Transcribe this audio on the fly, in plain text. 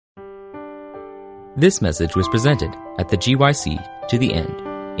This message was presented at the GYC To The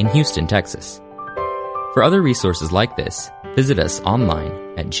End in Houston, Texas. For other resources like this, visit us online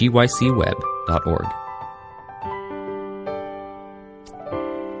at gycweb.org.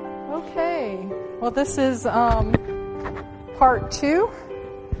 Okay, well this is part 2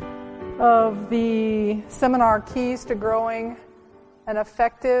 of the seminar Keys to Growing an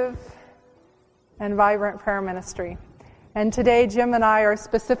Effective and Vibrant Prayer Ministry. And today Jim and I are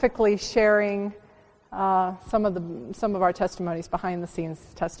specifically sharing some of our testimonies, behind the scenes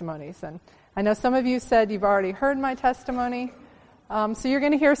testimonies. And I know some of you said you've already heard my testimony, so you're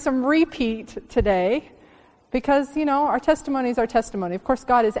going to hear some repeat today because, you know, our testimony is our testimony. Of course,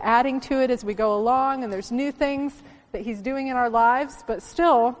 God is adding to it as we go along, and there's new things that He's doing in our lives, but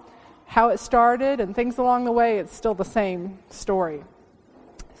still, how it started and things along the way, it's still the same story.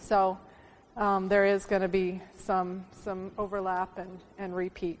 So there is going to be some overlap and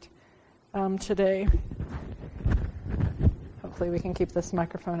repeat today. Hopefully we can keep this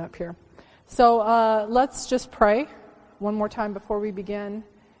microphone up here. So let's just pray one more time before we begin.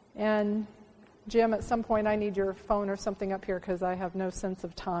 And Jim, at some point I need your phone or something up here because I have no sense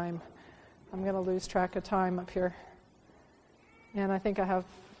of time. I'm going to lose track of time up here. And I think I have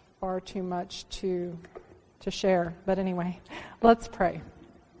far too much to share. But anyway, let's pray.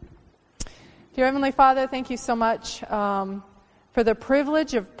 Dear Heavenly Father, thank you so much for the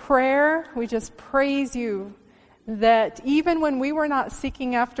privilege of prayer. We just praise you that even when we were not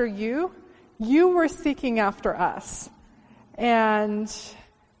seeking after you, you were seeking after us. And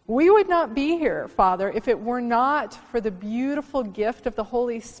we would not be here, Father, if it were not for the beautiful gift of the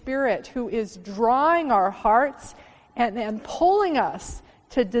Holy Spirit who is drawing our hearts and pulling us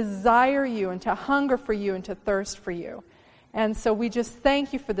to desire you and to hunger for you and to thirst for you. And so we just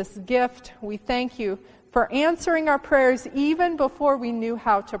thank you for this gift. We thank you for answering our prayers even before we knew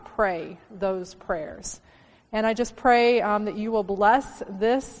how to pray those prayers. And I just pray that you will bless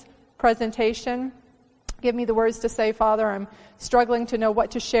this presentation. Give me the words to say, Father. I'm struggling to know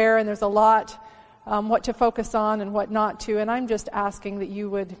what to share, and there's a lot what to focus on and what not to. And I'm just asking that you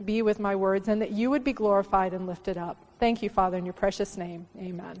would be with my words and that you would be glorified and lifted up. Thank you, Father, in your precious name.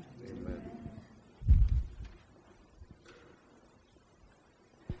 Amen. Amen.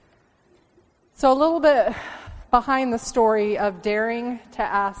 So a little bit behind the story of daring to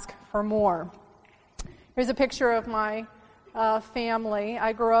ask for more. Here's a picture of my family.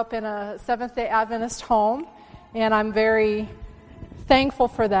 I grew up in a Seventh-day Adventist home, and I'm very thankful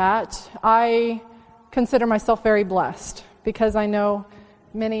for that. I consider myself very blessed because I know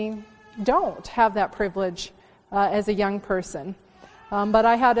many don't have that privilege as a young person. But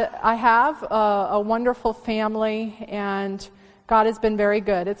I have a wonderful family, and God has been very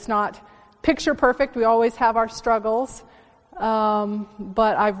good. It's not picture perfect. We always have our struggles, but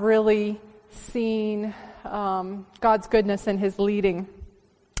I've really seen God's goodness and His leading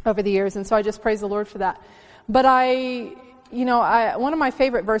over the years, and so I just praise the Lord for that. But one of my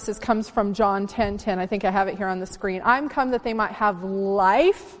favorite verses comes from John 10:10. I think I have it here on the screen. I'm come that they might have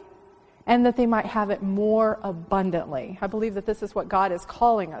life, and that they might have it more abundantly. I believe that this is what God is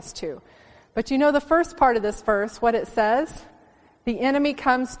calling us to. But you know the first part of this verse, what it says? The enemy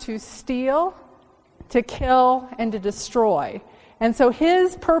comes to steal, to kill, and to destroy. And so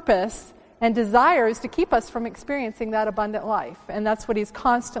his purpose and desire is to keep us from experiencing that abundant life. And that's what he's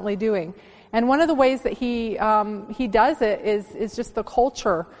constantly doing. And one of the ways that he does it is just the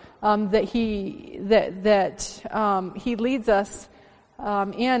culture that he leads us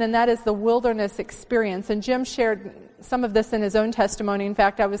in, and that is the wilderness experience. And Jim shared some of this in his own testimony. In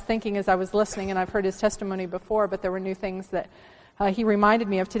fact, I was thinking as I was listening, and I've heard his testimony before, but there were new things that he reminded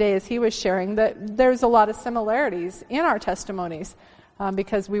me of today as he was sharing, that there's a lot of similarities in our testimonies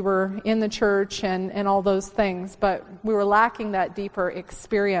because we were in the church and all those things, but we were lacking that deeper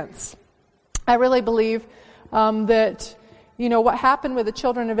experience. I really believe that, what happened with the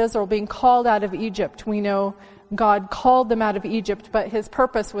children of Israel being called out of Egypt, we know God called them out of Egypt, but His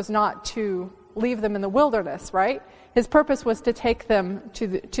purpose was not to leave them in the wilderness, right? His purpose was to take them to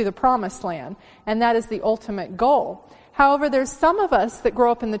the promised land, and that is the ultimate goal. However, there's some of us that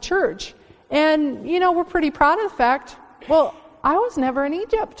grow up in the church, and, we're pretty proud of the fact, well, I was never in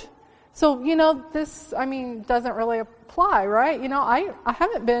Egypt. So, this, doesn't really apply, right? I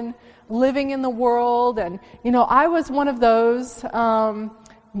haven't been living in the world, and, I was one of those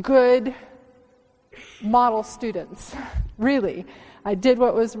good model students, really. I did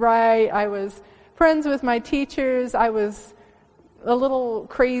what was right. I was friends with my teachers. I was a little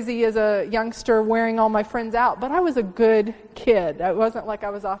crazy as a youngster, wearing all my friends out, but I was a good kid. It wasn't like I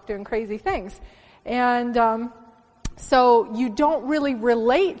was off doing crazy things. And So you don't really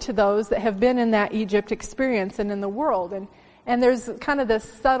relate to those that have been in that Egypt experience and in the world. And there's kind of this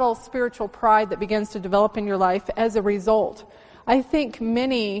subtle spiritual pride that begins to develop in your life as a result. I think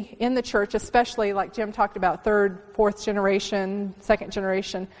many in the church, especially like Jim talked about, third, fourth generation, second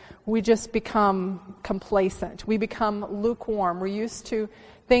generation, we just become complacent. We become lukewarm. We're used to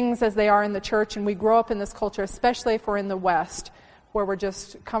things as they are in the church, and we grow up in this culture, especially if we're in the West, where we're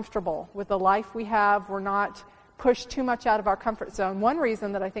just comfortable with the life we have. We're not pushed too much out of our comfort zone. One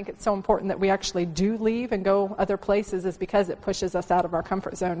reason that I think it's so important that we actually do leave and go other places is because it pushes us out of our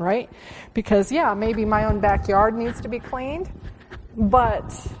comfort zone, right? Because, yeah, maybe my own backyard needs to be cleaned,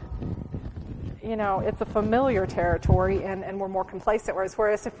 but, you know, it's a familiar territory and we're more complacent.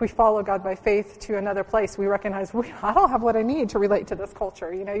 Whereas if we follow God by faith to another place, we recognize, I don't have what I need to relate to this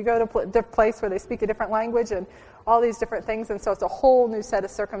culture. You know, you go to a different place where they speak a different language and all these different things, and so it's a whole new set of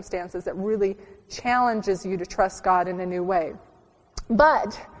circumstances that really challenges you to trust God in a new way.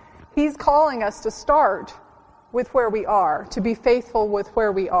 But He's calling us to start with where we are, to be faithful with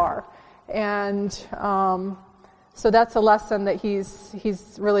where we are. And so that's a lesson that he's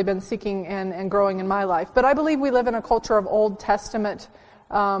really been seeking and growing in my life. But I believe we live in a culture of Old Testament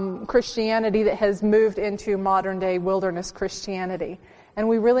Christianity that has moved into modern-day wilderness Christianity. And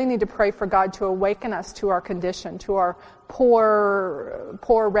we really need to pray for God to awaken us to our condition, to our poor,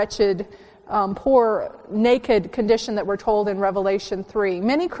 wretched, poor, naked condition that we're told in Revelation 3.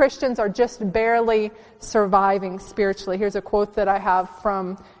 Many Christians are just barely surviving spiritually. Here's a quote that I have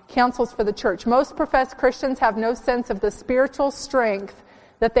from Counsels for the Church. Most professed Christians have no sense of the spiritual strength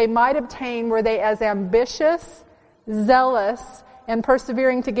that they might obtain were they as ambitious, zealous, and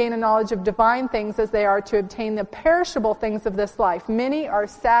persevering to gain a knowledge of divine things as they are to obtain the perishable things of this life. Many are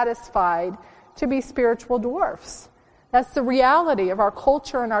satisfied to be spiritual dwarfs. That's the reality of our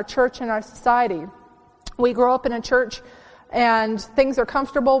culture and our church and our society. We grow up in a church and things are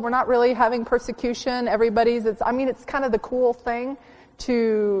comfortable. We're not really having persecution. It's kind of the cool thing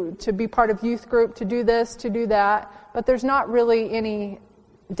to be part of youth group, to do this, to do that. But there's not really any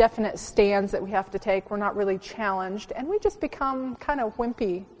definite stands that we have to take. We're not really challenged. And we just become kind of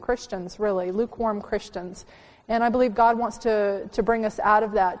wimpy Christians, really, lukewarm Christians. And I believe God wants to bring us out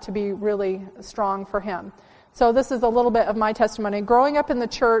of that to be really strong for Him. So this is a little bit of my testimony. Growing up in the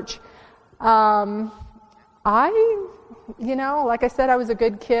church, like I said, I was a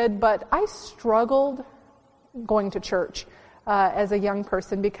good kid, but I struggled going to church as a young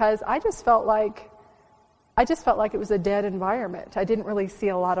person because I just felt like it was a dead environment. I didn't really see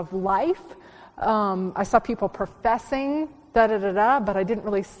a lot of life. I saw people professing but I didn't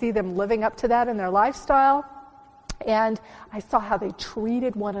really see them living up to that in their lifestyle. And I saw how they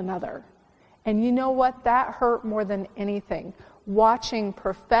treated one another. And you know what? That hurt more than anything. Watching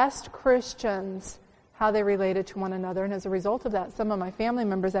professed Christians, how they related to one another. And as a result of that, some of my family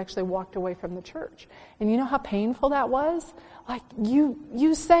members actually walked away from the church. And you know how painful that was? Like,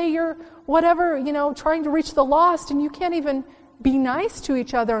 you say you're whatever, trying to reach the lost, and you can't even be nice to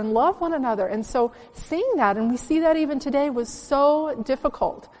each other and love one another. And so seeing that, and we see that even today, was so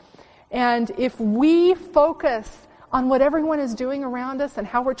difficult. And if we focus on what everyone is doing around us and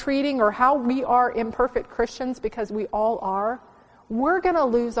how we're treating or how we are imperfect Christians, because we all are, we're going to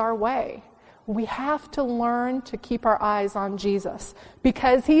lose our way. We have to learn to keep our eyes on Jesus,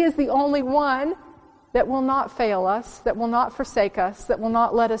 because He is the only one that will not fail us, that will not forsake us, that will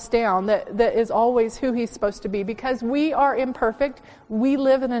not let us down, that is always who He's supposed to be. Because we are imperfect, we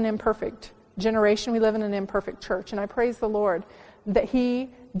live in an imperfect generation, we live in an imperfect church. And I praise the Lord that He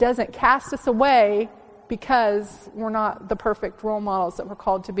doesn't cast us away because we're not the perfect role models that we're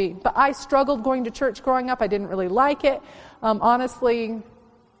called to be. But I struggled going to church growing up. I didn't really like it. Honestly,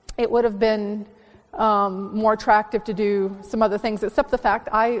 it would have been more attractive to do some other things, except the fact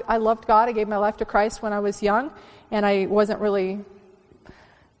I loved God. I gave my life to Christ when I was young, and I wasn't really,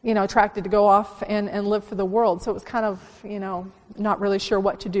 attracted to go off and live for the world. So it was kind of, not really sure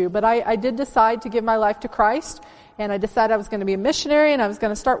what to do. But I did decide to give my life to Christ, and I decided I was going to be a missionary, and I was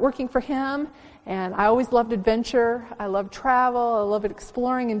going to start working for Him. And I always loved adventure. I loved travel. I loved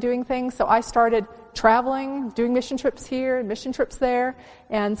exploring and doing things. So I started traveling, doing mission trips here and mission trips there.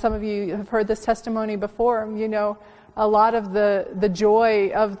 And some of you have heard this testimony before. A lot of the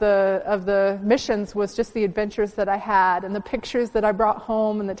joy of the missions was just the adventures that I had and the pictures that I brought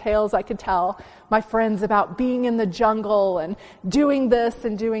home and the tales I could tell my friends about being in the jungle and doing this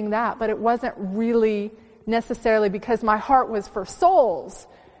and doing that. But it wasn't really necessarily because my heart was for souls.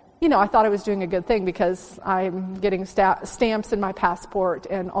 I thought I was doing a good thing because I'm getting stamps in my passport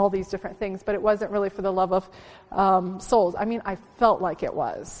and all these different things, but it wasn't really for the love of souls. I felt like it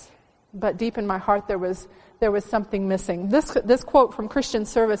was. But deep in my heart, there was there was something missing. This quote from Christian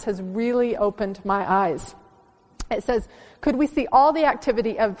Service has really opened my eyes. It says, could we see all the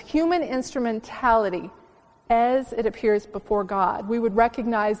activity of human instrumentality as it appears before God, we would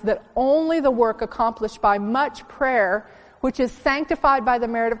recognize that only the work accomplished by much prayer, which is sanctified by the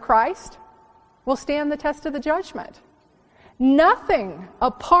merit of Christ, will stand the test of the judgment. Nothing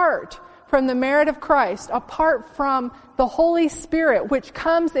apart from the merit of Christ, apart from the Holy Spirit, which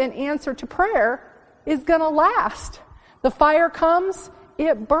comes in answer to prayer, is going to last. The fire comes,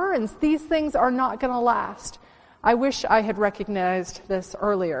 it burns. These things are not going to last. I wish I had recognized this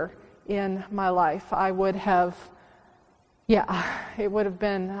earlier in my life. I would have, it would have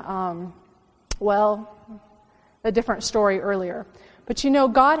been, a different story earlier. But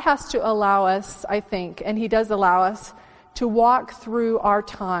God has to allow us, I think, and He does allow us to walk through our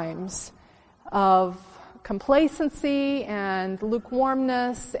times of complacency and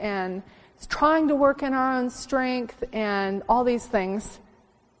lukewarmness and trying to work in our own strength and all these things.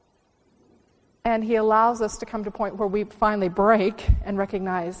 And He allows us to come to a point where we finally break and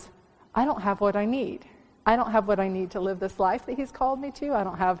recognize, I don't have what I need. I don't have what I need to live this life that He's called me to. I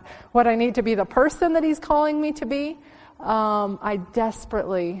don't have what I need to be the person that He's calling me to be. I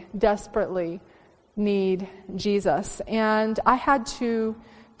desperately, desperately need Jesus. And I had to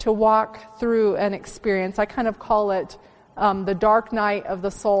walk through an experience. I kind of call it the dark night of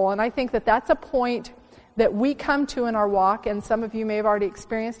the soul. And I think that that's a point that we come to in our walk, and some of you may have already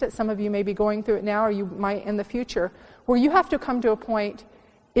experienced it, some of you may be going through it now, or you might in the future, where you have to come to a point,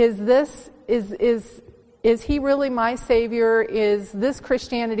 is He really my Savior? Is this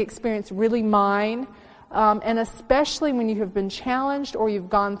Christianity experience really mine? And especially when you have been challenged or you've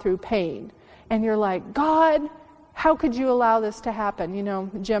gone through pain. And you're like, God, how could you allow this to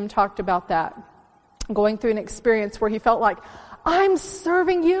happen? Jim talked about that. Going through an experience where he felt like, I'm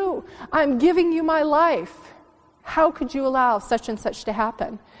serving you. I'm giving you my life. How could you allow such and such to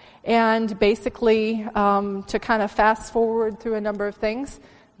happen? And basically, to kind of fast forward through a number of things,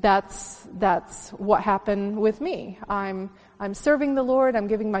 that's what happened with me. I'm serving the Lord. I'm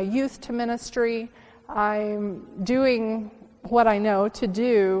giving my youth to ministry. I'm doing what I know to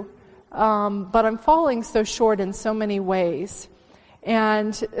do, but I'm falling so short in so many ways.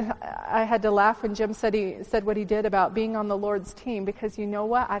 And I had to laugh when Jim said what he did about being on the Lord's team, because you know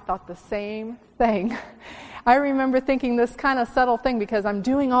what? I thought the same thing. I remember thinking this kind of subtle thing, because I'm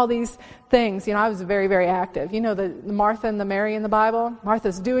doing all these things. I was very, very active. The Martha and the Mary in the Bible?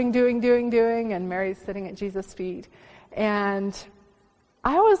 Martha's doing, and Mary's sitting at Jesus' feet. And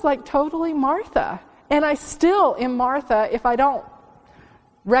I was like totally Martha. And I still am Martha if I don't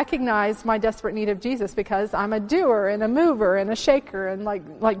recognize my desperate need of Jesus, because I'm a doer and a mover and a shaker, and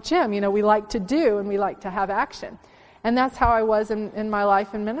like Jim, we like to do and we like to have action. And that's how I was in my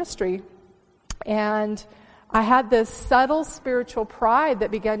life in ministry. And I had this subtle spiritual pride that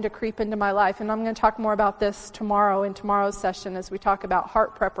began to creep into my life. And I'm going to talk more about this tomorrow in tomorrow's session as we talk about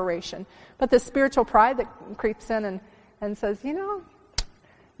heart preparation. But the spiritual pride that creeps in and says,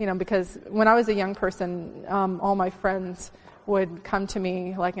 because when I was a young person, all my friends would come to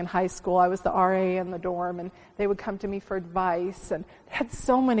me, like in high school. I was the RA in the dorm, and they would come to me for advice, and they had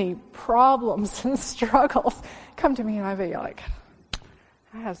so many problems and struggles. Come to me, and I'd be like,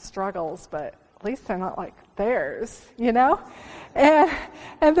 I have struggles, but at least they're not like theirs, And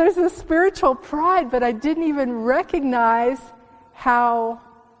there's this spiritual pride, but I didn't even recognize how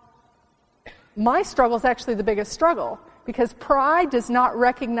my struggle is actually the biggest struggle, because pride does not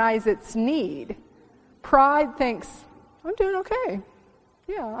recognize its need. Pride thinks, I'm doing okay.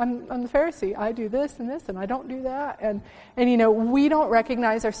 Yeah, I'm the Pharisee. I do this, and I don't do that. And we don't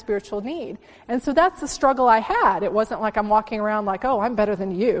recognize our spiritual need. And so that's the struggle I had. It wasn't like I'm walking around like, oh, I'm better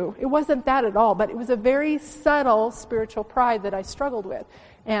than you. It wasn't that at all. But it was a very subtle spiritual pride that I struggled with.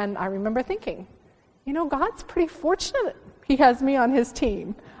 And I remember thinking, God's pretty fortunate He has me on His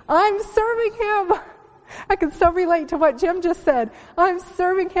team. I'm serving Him. I can so relate to what Jim just said. I'm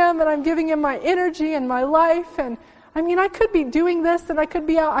serving Him, and I'm giving Him my energy and my life, and I could be doing this, and I could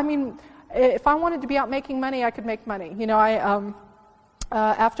be out. If I wanted to be out making money, I could make money.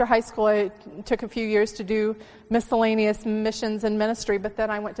 After high school, I took a few years to do miscellaneous missions and ministry, but then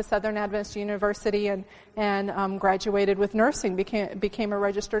I went to Southern Adventist University and graduated with nursing, became a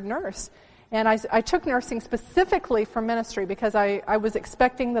registered nurse. And I took nursing specifically for ministry because I was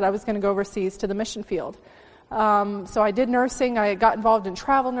expecting that I was going to go overseas to the mission field. So I did nursing. I got involved in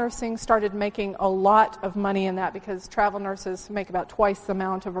travel nursing, started making a lot of money in that because travel nurses make about twice the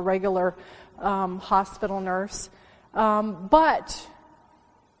amount of a regular hospital nurse. But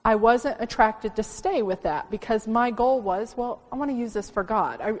I wasn't attracted to stay with that because my goal was, I want to use this for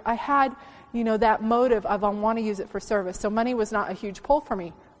God. I had, that motive of I want to use it for service. So money was not a huge pull for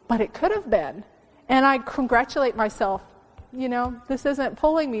me, but it could have been. And I congratulate myself, this isn't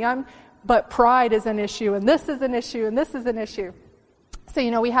pulling me. But pride is an issue, and this is an issue, and this is an issue.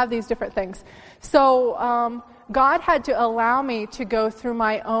 So, we have these different things. So God had to allow me to go through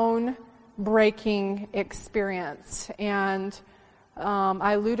my own breaking experience. And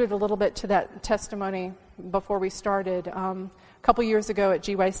I alluded a little bit to that testimony before we started. A couple years ago at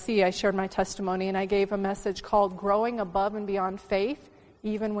GYC, I shared my testimony, and I gave a message called Growing Above and Beyond Faith,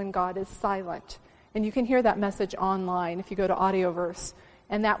 Even When God is Silent. And you can hear that message online if you go to Audioverse,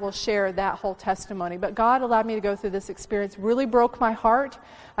 and that will share that whole testimony. But God allowed me to go through this experience, really broke my heart.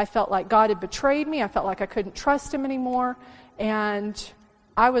 I felt like God had betrayed me. I felt like I couldn't trust him anymore. And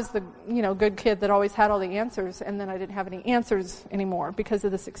I was the good kid that always had all the answers, and then I didn't have any answers anymore because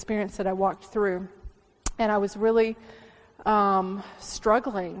of this experience that I walked through. And I was really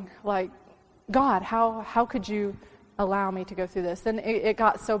struggling, like, God, how could you allow me to go through this? And it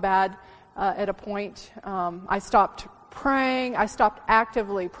got so bad at a point. I stopped praying. I stopped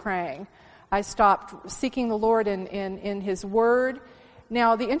actively praying. I stopped seeking the Lord in his word.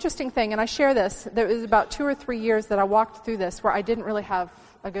 Now, the interesting thing, and I share this, there was about 2 or 3 years that I walked through this where I didn't really have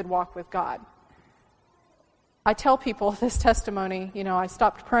a good walk with God. I tell people this testimony, I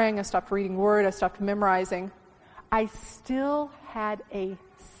stopped praying, I stopped reading word, I stopped memorizing. I still had a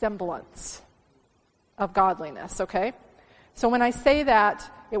semblance of godliness, okay? So when I say that,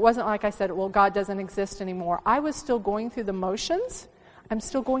 it wasn't like I said, well, God doesn't exist anymore. I was still going through the motions. I'm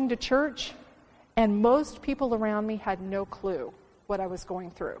still going to church. And most people around me had no clue what I was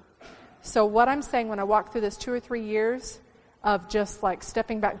going through. So what I'm saying, when I walked through this 2 or 3 years of just like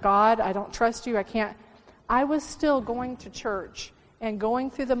stepping back, God, I don't trust you, I was still going to church and going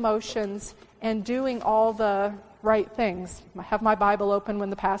through the motions and doing all the right things. I have my Bible open when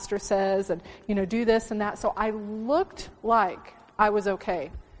the pastor says, and, do this and that. So I looked like I was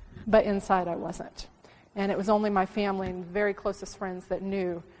okay, but inside I wasn't. And it was only my family and very closest friends that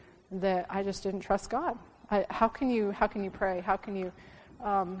knew that I just didn't trust God. How can you pray? How can you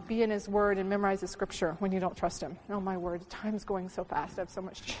be in his word and memorize the scripture when you don't trust him? Oh, my word, time's going so fast. I have so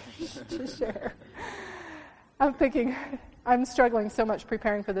much to share. I'm thinking, I'm struggling so much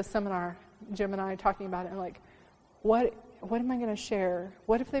preparing for this seminar. Jim and I are talking about it. I'm like, what am I going to share?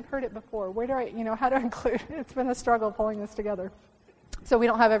 What if they've heard it before? Where do I, how to include? It's been a struggle pulling this together. So we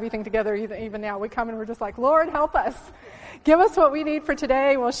don't have everything together even now. We come and we're just like, Lord, help us. Give us what we need for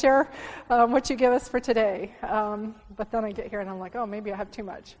today. We'll share what you give us for today. But then I get here and I'm like, oh, maybe I have too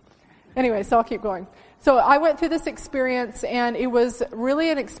much. Anyway, so I'll keep going. So I went through this experience, and it was really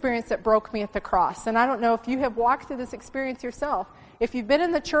an experience that broke me at the cross. And I don't know if you have walked through this experience yourself. If you've been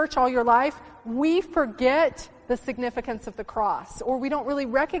in the church all your life, we forget the significance of the cross, or we don't really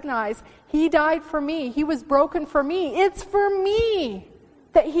recognize he died for me. He was broken for me. It's for me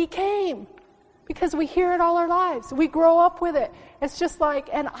that he came, because we hear it all our lives. We grow up with it. It's just like,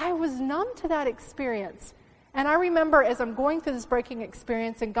 and I was numb to that experience. And I remember as I'm going through this breaking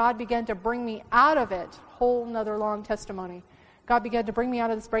experience and God began to bring me out of it, whole nother long testimony. God began to bring me out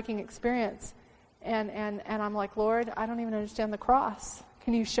of this breaking experience. And I'm like, Lord, I don't even understand the cross.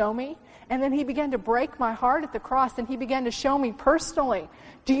 Can you show me? And then he began to break my heart at the cross, and he began to show me personally,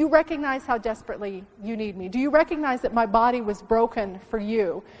 do you recognize how desperately you need me? Do you recognize that my body was broken for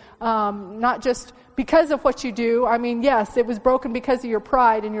you? Not just because of what you do. I mean, yes, it was broken because of your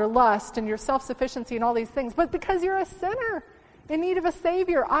pride and your lust and your self-sufficiency and all these things, but because you're a sinner in need of a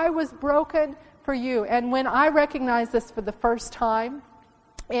Savior. I was broken for you. And when I recognized this for the first time,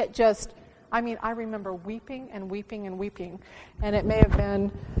 it just, I remember weeping and weeping and weeping. And it may have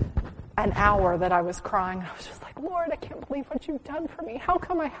been an hour that I was crying. I was just like, Lord, I can't believe what you've done for me. How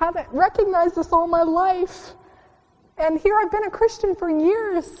come I haven't recognized this all my life? And here I've been a Christian for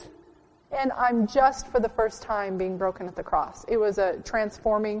years. And I'm just for the first time being broken at the cross. It was a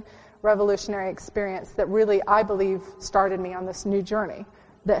transforming, revolutionary experience that really, I believe, started me on this new journey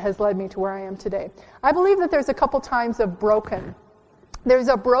that has led me to where I am today. I believe that there's a couple times of broken. There's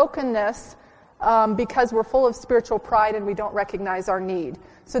a brokenness because we're full of spiritual pride and we don't recognize our need.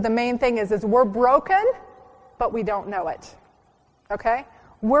 So the main thing is we're broken, but we don't know it. Okay?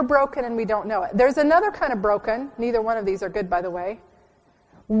 We're broken and we don't know it. There's another kind of broken. Neither one of these are good, by the way.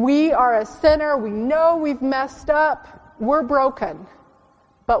 We are a sinner. We know we've messed up. We're broken.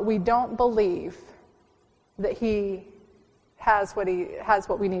 But we don't believe that he has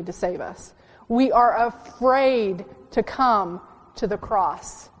what we need to save us. We are afraid to come to the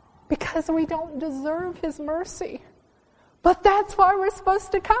cross because we don't deserve his mercy. But that's why we're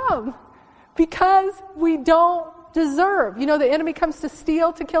supposed to come, because we don't deserve. You know, the enemy comes to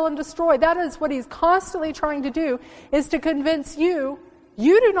steal, to kill, and destroy. That is what he's constantly trying to do, is to convince you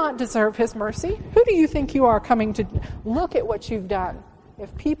do not deserve his mercy. Who do you think you are coming to look at what you've done?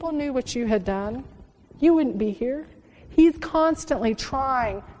 If people knew what you had done, you wouldn't be here. He's constantly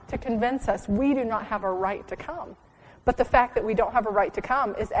trying to convince us we do not have a right to come. But the fact that we don't have a right to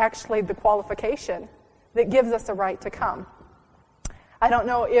come is actually the qualification that gives us a right to come. I don't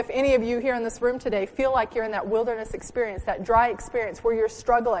know if any of you here in this room today feel like you're in that wilderness experience, that dry experience where you're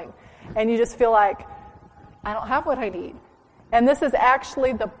struggling and you just feel like, I don't have what I need. And this is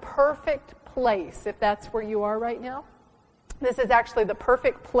actually the perfect place, if that's where you are right now. This is actually the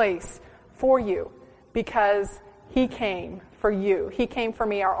perfect place for you because he came for you. He came for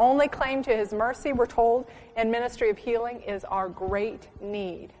me. Our only claim to his mercy, we're told in Ministry of Healing, is our great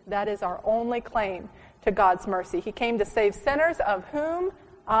need. That is our only claim to God's mercy. He came to save sinners, of whom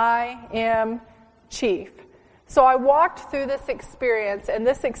I am chief. So I walked through this experience, and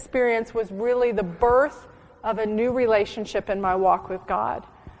this experience was really the birth of a new relationship in my walk with God.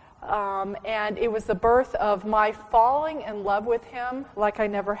 And it was the birth of my falling in love with him like I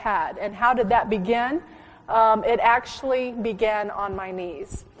never had. And how did that begin? It actually began on my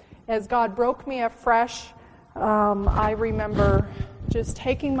knees. As God broke me afresh, I remember just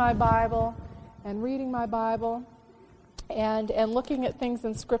taking my Bible and reading my Bible and looking at things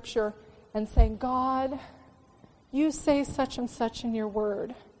in Scripture and saying, God, you say such and such in your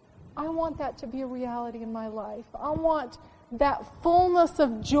word. I want that to be a reality in my life. I want that fullness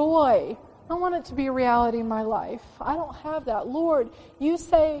of joy. I want it to be a reality in my life. I don't have that. Lord, you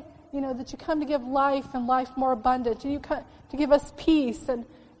say, that you come to give life and life more abundant. And you come to give us peace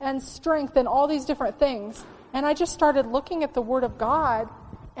and strength and all these different things. And I just started looking at the Word of God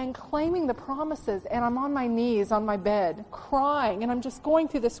and claiming the promises. And I'm on my knees on my bed crying. And I'm just going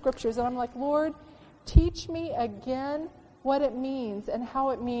through the Scriptures. And I'm like, Lord, teach me again what it means and how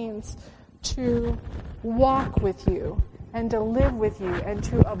it means to walk with you and to live with you and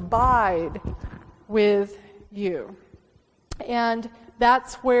to abide with you. And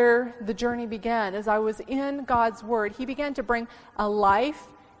that's where the journey began. As I was in God's Word, he began to bring a life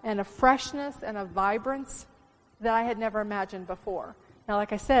and a freshness and a vibrance that I had never imagined before. Now,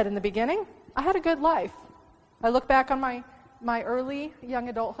 like I said, in the beginning, I had a good life. I look back on my early young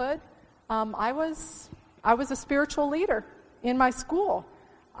adulthood. I was a spiritual leader in my school.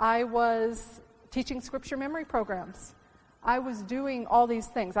 I was teaching Scripture memory programs. I was doing all these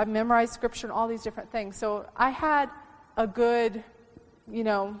things. I've memorized Scripture and all these different things. So I had a good,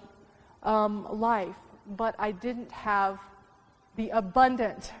 life, but I didn't have the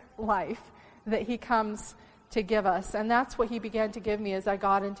abundant life that he comes to give us. And that's what he began to give me as I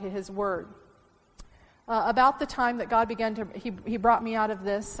got into his Word. About the time that God began he brought me out of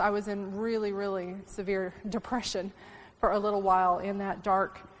this, I was in really, really severe depression for a little while in that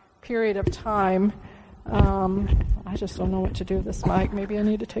dark period of time. I just don't know what to do with this mic. Maybe I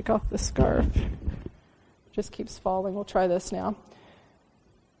need to take off the scarf. Just keeps falling. We'll try this now.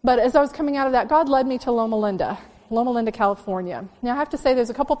 But as I was coming out of that, God led me to Loma Linda, California. Now I have to say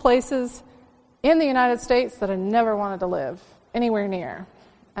there's a couple places in the United States that I never wanted to live anywhere near,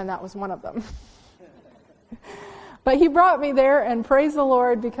 and that was one of them. But he brought me there, and praise the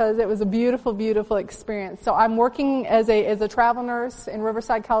Lord, because it was a beautiful, beautiful experience. So I'm working as a travel nurse in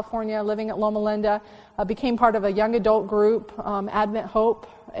Riverside, California, living at Loma Linda. I became part of a young adult group, Advent Hope,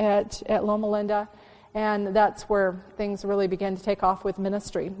 at Loma Linda. And that's where things really began to take off with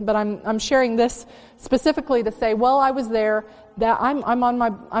ministry. But I'm sharing this specifically to say, while I was there, that I'm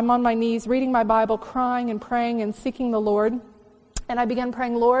on my knees reading my Bible, crying and praying and seeking the Lord. And I began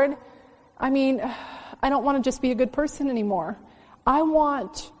praying, Lord, I don't want to just be a good person anymore. I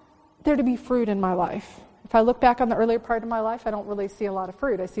want there to be fruit in my life. If I look back on the earlier part of my life, I don't really see a lot of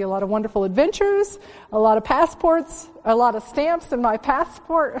fruit. I see a lot of wonderful adventures, a lot of passports, a lot of stamps in my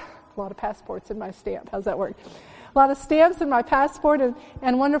passport. A lot of passports in my stamp. How's that work? A lot of stamps in my passport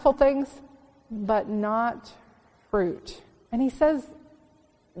and wonderful things, but not fruit. And he says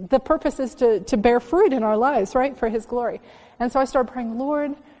the purpose is to bear fruit in our lives, right, for his glory. And so I started praying,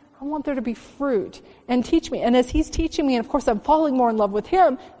 Lord, I want there to be fruit, and teach me. And as he's teaching me, and of course I'm falling more in love with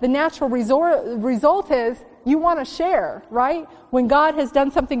him, the natural result is you want to share, right? When God has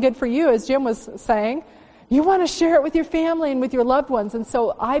done something good for you, as Jim was saying, you want to share it with your family and with your loved ones. And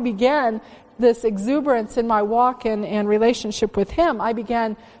so I began this exuberance in my walk and relationship with him. I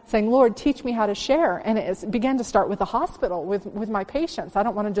began saying, Lord, teach me how to share. And it began to start with the hospital, with my patients. I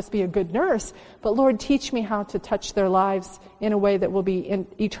don't want to just be a good nurse, but Lord, teach me how to touch their lives in a way that will be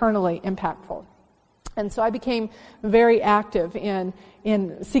eternally impactful. And so I became very active in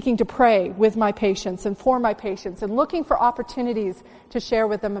seeking to pray with my patients and for my patients and looking for opportunities to share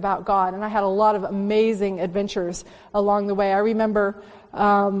with them about God. And I had a lot of amazing adventures along the way. I remember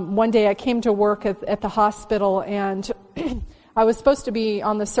one day I came to work at the hospital, and I was supposed to be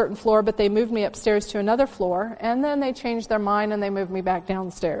on this certain floor, but they moved me upstairs to another floor, and then they changed their mind and they moved me back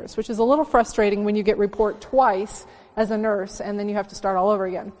downstairs, which is a little frustrating when you get report twice as a nurse and then you have to start all over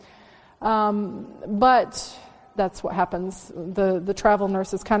again. But that's what happens. The travel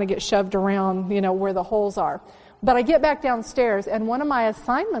nurses kind of get shoved around, where the holes are. But I get back downstairs, and one of my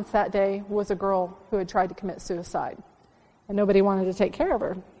assignments that day was a girl who had tried to commit suicide. And nobody wanted to take care of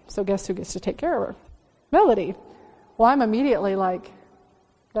her. So guess who gets to take care of her? Melody. Well, I'm immediately like,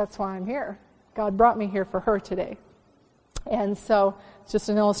 that's why I'm here. God brought me here for her today. And so it's just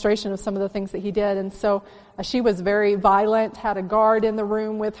an illustration of some of the things that he did. And so she was very violent, had a guard in the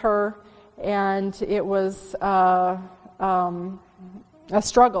room with her, and it was a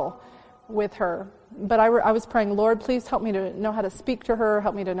struggle with her. But I was praying, Lord, please help me to know how to speak to her,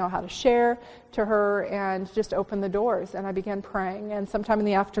 help me to know how to share to her, and just open the doors. And I began praying. And sometime in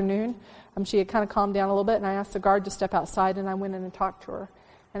the afternoon, she had kind of calmed down a little bit, and I asked the guard to step outside, and I went in and talked to her.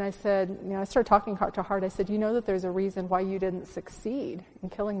 And I said, I started talking heart to heart. I said, you know that there's a reason why you didn't succeed in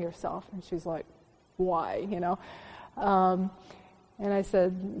killing yourself? And she's like, why, And I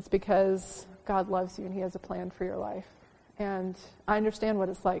said, it's because God loves you and he has a plan for your life. And I understand what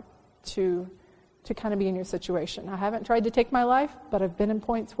it's like to kind of be in your situation. I haven't tried to take my life, but I've been in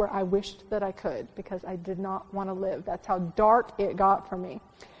points where I wished that I could because I did not want to live. That's how dark it got for me.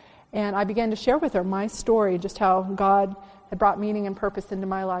 And I began to share with her my story, just how God had brought meaning and purpose into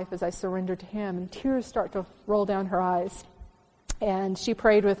my life as I surrendered to him. And tears start to roll down her eyes. And she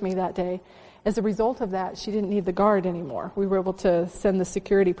prayed with me that day. As a result of that, she didn't need the guard anymore. We were able to send the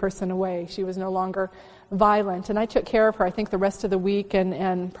security person away. She was no longer violent. And I took care of her, I think, the rest of the week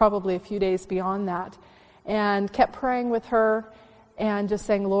and probably a few days beyond that. And kept praying with her and just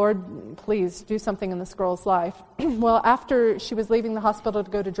saying, Lord, please do something in this girl's life. Well, after she was leaving the hospital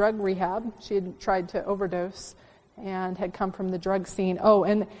to go to drug rehab, she had tried to overdose and had come from the drug scene. Oh,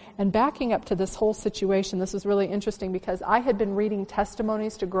 and backing up to this whole situation, this was really interesting because I had been reading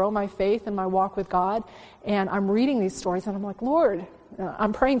testimonies to grow my faith and my walk with God, and I'm reading these stories, and I'm like, Lord,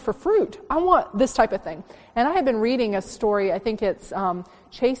 I'm praying for fruit. I want this type of thing. And I had been reading a story, I think it's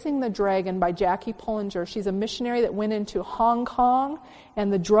Chasing the Dragon by Jackie Pullinger. She's a missionary that went into Hong Kong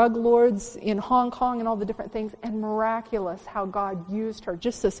and the drug lords in Hong Kong and all the different things, and miraculous how God used her,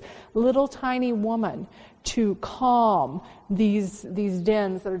 just this little tiny woman, to calm these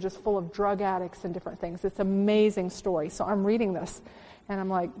dens that are just full of drug addicts and different things. It's an amazing story. So I'm reading this, and I'm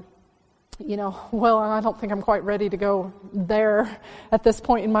like, well, I don't think I'm quite ready to go there at this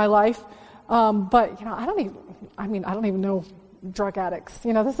point in my life. But, I don't even know drug addicts.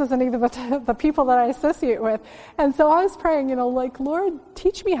 This isn't even the people that I associate with. And so I was praying, Lord,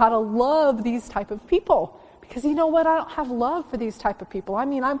 teach me how to love these type of people. Because you know what? I don't have love for these type of people. I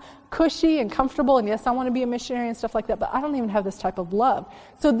mean, I'm cushy and comfortable, and yes, I want to be a missionary and stuff like that, but I don't even have this type of love.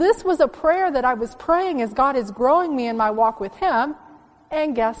 So this was a prayer that I was praying as God is growing me in my walk with him.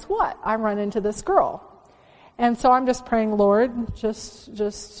 And guess what? I run into this girl. And so I'm just praying, Lord,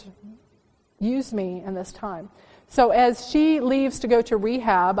 just use me in this time. So as she leaves to go to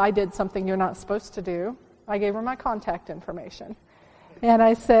rehab, I did something you're not supposed to do. I gave her my contact information. And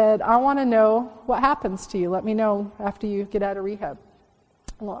I said, I want to know what happens to you. Let me know after you get out of rehab.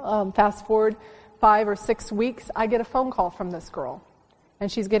 Fast forward 5 or 6 weeks, I get a phone call from this girl.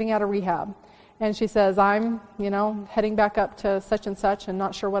 And she's getting out of rehab. And she says, I'm, heading back up to such and such and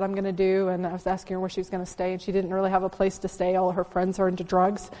not sure what I'm going to do. And I was asking her where she was going to stay. And she didn't really have a place to stay. All of her friends are into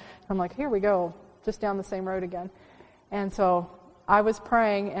drugs. I'm like, here we go, just down the same road again. And so I was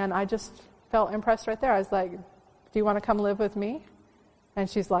praying, and I just felt impressed right there. I was like, do you want to come live with me? And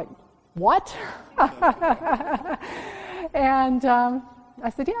she's like, what? And I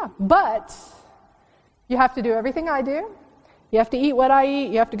said, yeah, but you have to do everything I do. You have to eat what I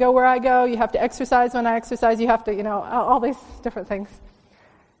eat. You have to go where I go. You have to exercise when I exercise. You have to, all these different things.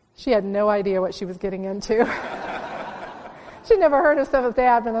 She had no idea what she was getting into. She'd never heard of Seventh-day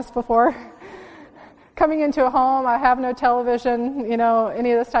Adventists before. Coming into a home, I have no television,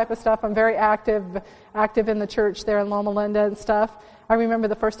 any of this type of stuff. I'm very active in the church there in Loma Linda and stuff. I remember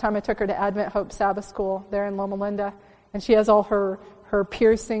the first time I took her to Advent Hope Sabbath School there in Loma Linda, and she has all her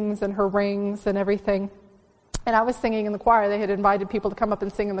piercings and her rings and everything. And I was singing in the choir. They had invited people to come up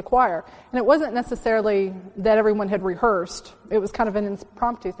and sing in the choir. And it wasn't necessarily that everyone had rehearsed. It was kind of an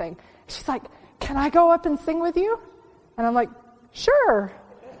impromptu thing. She's like, can I go up and sing with you? And I'm like, sure.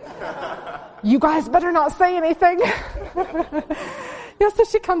 you guys better not say anything. So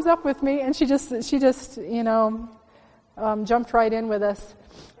she comes up with me, and she just jumped right in with us.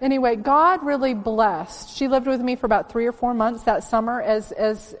 Anyway, God really blessed. She lived with me for about 3 or 4 months that summer. As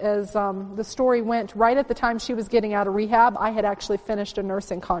the story went, right at the time she was getting out of rehab, I had actually finished a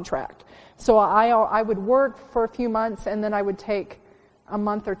nursing contract. So I would work for a few months, and then I would take a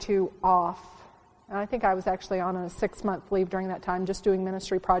month or 2 off. And I think I was actually on a 6-month leave during that time, just doing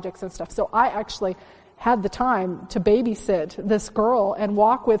ministry projects and stuff. So I actually had the time to babysit this girl and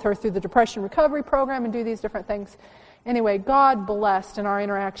walk with her through the depression recovery program and do these different things. Anyway, God blessed in our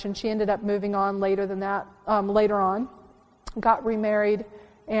interaction. She ended up moving on later on, got remarried,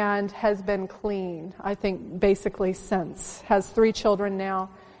 and has been clean, I think, basically since. Has 3 children now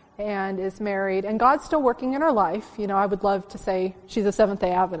and is married. And God's still working in her life. I would love to say she's a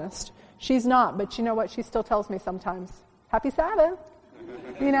Seventh-day Adventist. She's not, but you know what? She still tells me sometimes, Happy Sabbath.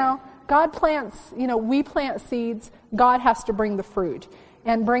 God plants, we plant seeds. God has to bring the fruit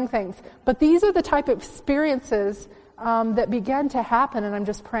and bring things. But these are the type of experiences that began to happen, and I'm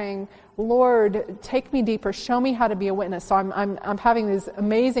just praying, Lord, take me deeper, show me how to be a witness. So I'm having these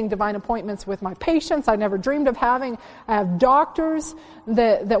amazing divine appointments with my patients I never dreamed of having. I have doctors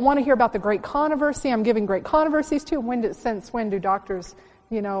that want to hear about the great controversy. I'm giving great controversies to. Since when do doctors,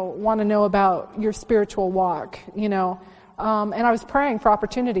 want to know about your spiritual walk, And I was praying for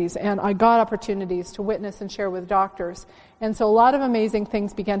opportunities, and I got opportunities to witness and share with doctors. And so a lot of amazing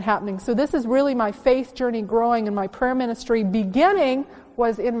things began happening. So this is really my faith journey growing, and my prayer ministry beginning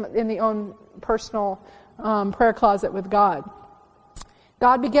was in the own personal prayer closet with God.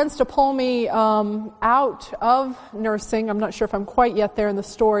 God begins to pull me out of nursing. I'm not sure if I'm quite yet there in the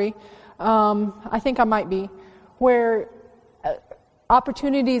story. I think I might be. Where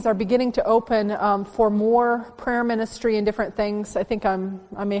opportunities are beginning to open for more prayer ministry and different things. I think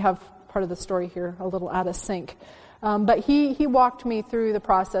I may have part of the story here a little out of sync. But he walked me through the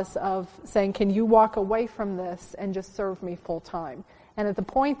process of saying, can you walk away from this and just serve me full time? And at the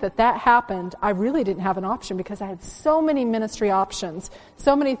point that happened, I really didn't have an option because I had so many ministry options,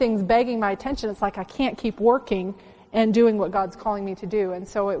 so many things begging my attention. It's like I can't keep working and doing what God's calling me to do. And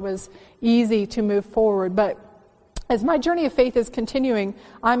so it was easy to move forward. But as my journey of faith is continuing,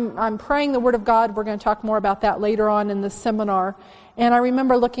 I'm praying the Word of God. We're going to talk more about that later on in the seminar. And I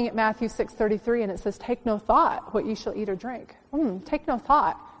remember looking at Matthew 6:33, and it says, take no thought what you shall eat or drink. Take no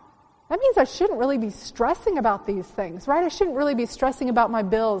thought. That means I shouldn't really be stressing about these things, right? I shouldn't really be stressing about my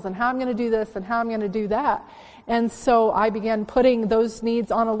bills and how I'm going to do this and how I'm going to do that. And so I began putting those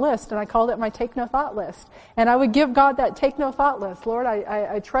needs on a list, and I called it my take no thought list. And I would give God that take no thought list. Lord,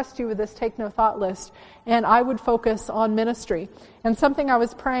 I trust you with this take no thought list. And I would focus on ministry. And something I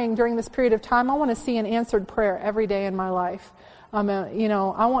was praying during this period of time, I want to see an answered prayer every day in my life. I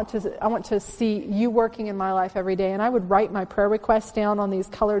want to see you working in my life every day. And I would write my prayer requests down on these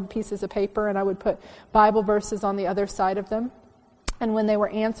colored pieces of paper, and I would put Bible verses on the other side of them. And when they were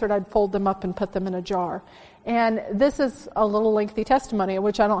answered, I'd fold them up and put them in a jar. And this is a little lengthy testimony,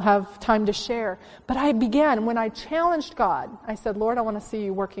 which I don't have time to share. But I began, when I challenged God, I said, Lord, I want to see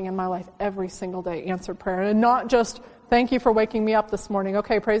you working in my life every single day, answered prayer. And not just, thank you for waking me up this morning.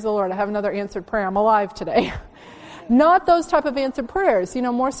 Okay, praise the Lord, I have another answered prayer. I'm alive today. Not those type of answered prayers,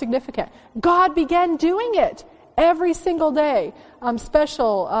 more significant. God began doing it every single day.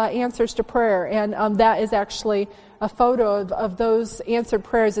 Special answers to prayer. And that is actually a photo of those answered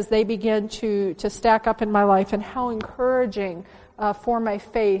prayers as they begin to stack up in my life, and how encouraging for my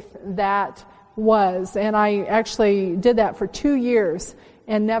faith that was. And I actually did that for 2 years,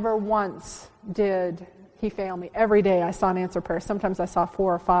 and never once did he fail me. Every day I saw an answered prayer. Sometimes I saw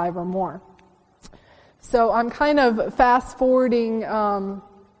 4 or 5 or more. So I'm kind of fast forwarding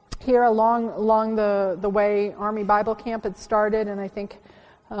here along the way Army Bible Camp had started, and I think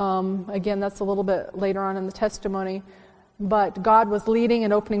again that's a little bit later on in the testimony. But God was leading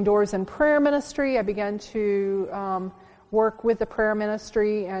and opening doors in prayer ministry. I began to work with the prayer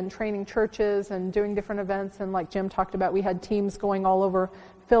ministry and training churches and doing different events. And like Jim talked about, we had teams going all over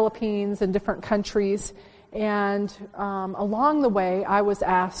Philippines and different countries. And along the way, I was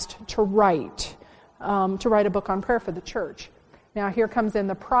asked to write a book on prayer for the church. Now here comes in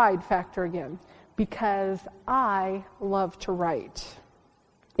the pride factor again, because I love to write.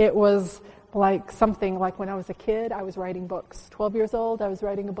 It was like something like when I was a kid, I was writing books. 12 years old, I was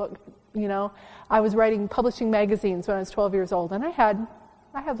writing a book, I was publishing magazines when I was 12 years old. And I had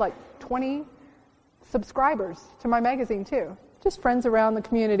like 20 subscribers to my magazine too. Just friends around the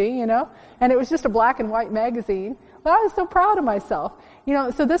community, and it was just a black and white magazine. But I was so proud of myself.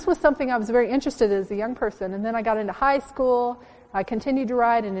 So this was something I was very interested in as a young person. And then I got into high school, I continued to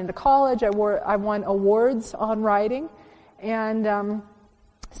write, and into college I won awards on writing. And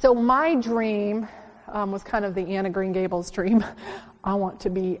so my dream was kind of the Anna Green Gables dream. I want to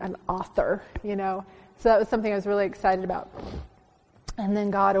be an author, you know. So that was something I was really excited about. And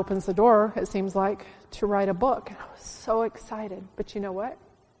then God opens the door, it seems like, to write a book. And I was so excited. But you know what?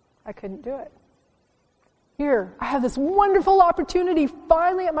 I couldn't do it. Here, I have this wonderful opportunity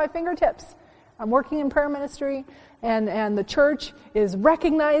finally at my fingertips. I'm working in prayer ministry, and the church is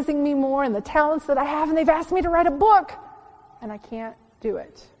recognizing me more and the talents that I have, and they've asked me to write a book. And I can't do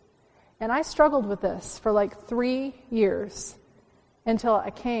it. And I struggled with this for like 3 years until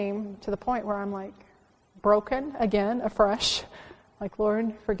I came to the point where I'm like broken again, afresh. Like,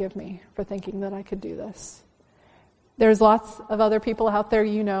 Lord, forgive me for thinking that I could do this. There's lots of other people out there,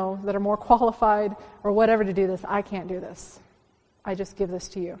 you know, that are more qualified or whatever to do this. I can't do this. I just give this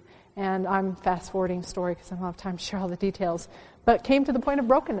to you. And I'm fast-forwarding the story because I don't have time to share all the details. But came to the point of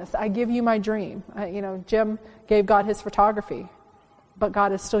brokenness. I give you my dream. Jim gave God his photography. But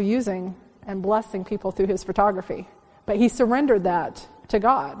God is still using and blessing people through his photography. But he surrendered that to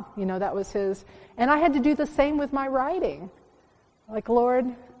God. You know, that was his. And I had to do the same with my writing. Like, Lord,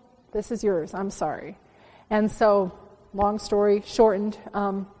 this is yours. I'm sorry. And so, long story shortened,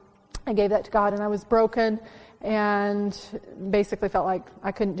 I gave that to God, and I was broken and basically felt like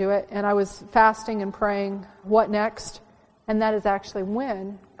I couldn't do it. And I was fasting and praying, what next? And that is actually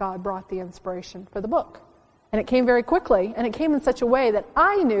when God brought the inspiration for the book. And it came very quickly, and it came in such a way that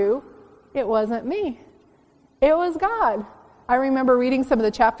I knew it wasn't me. It was God. I remember reading some of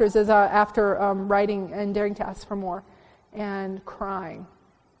the chapters after writing and daring to ask for more and crying.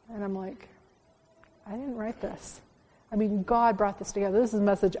 And I'm like, I didn't write this. I mean, God brought this together. This is a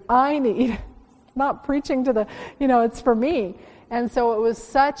message I need. Not preaching to it's for me. And so it was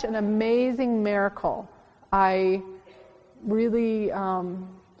such an amazing miracle. I really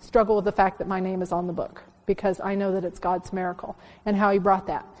struggle with the fact that my name is on the book, because I know that it's God's miracle and how he brought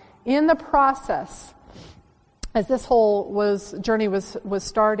that. In the process, as this whole journey was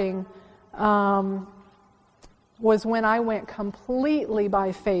starting, was when I went completely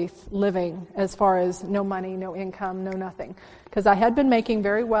by faith living, as far as no money, no income, no nothing. Because I had been making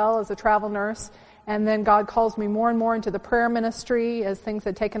very well as a travel nurse, and then God calls me more and more into the prayer ministry as things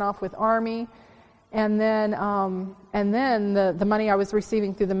had taken off with Army. And then the money I was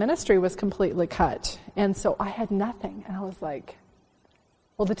receiving through the ministry was completely cut. And so I had nothing. And I was like,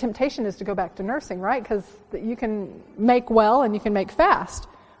 well, the temptation is to go back to nursing, right? Because you can make well and you can make fast.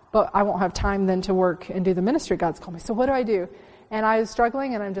 But I won't have time then to work and do the ministry God's called me. So what do I do? And I was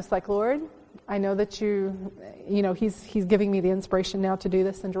struggling, and I'm just like, Lord, I know that He's giving me the inspiration now to do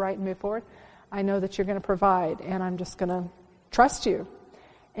this and to write and move forward. I know that you're going to provide, and I'm just going to trust you.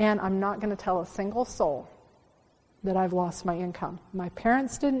 And I'm not going to tell a single soul that I've lost my income. My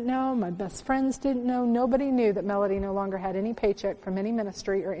parents didn't know. My best friends didn't know. Nobody knew that Melody no longer had any paycheck from any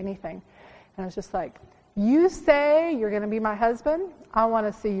ministry or anything. And I was just like, you say you're going to be my husband? I want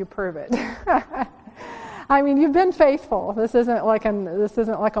to see you prove it. I mean, you've been faithful. This isn't like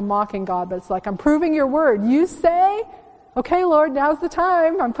a mocking God, but it's like, I'm proving your word. You say, okay, Lord, now's the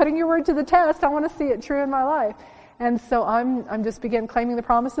time. I'm putting your word to the test. I want to see it true in my life. And so I'm just began claiming the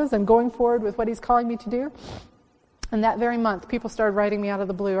promises and going forward with what he's calling me to do. And that very month, people started writing me out of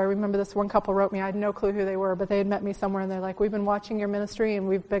the blue. I remember this one couple wrote me. I had no clue who they were, but they had met me somewhere, and they're like, we've been watching your ministry, and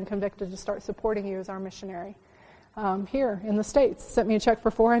we've been convicted to start supporting you as our missionary here in the States. Sent me a check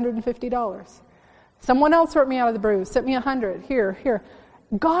for $450. Someone else wrote me out of the blue, sent me $100. Here.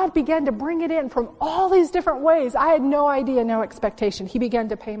 God began to bring it in from all these different ways. I had no idea, no expectation. He began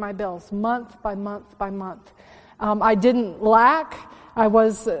to pay my bills month by month by month. I didn't lack. I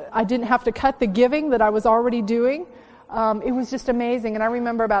didn't have to cut the giving that I was already doing. It was just amazing. And I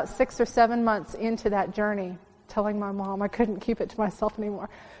remember about 6 or 7 months into that journey, telling my mom, I couldn't keep it to myself anymore.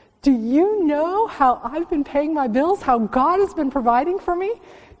 Do you know how I've been paying my bills? How God has been providing for me?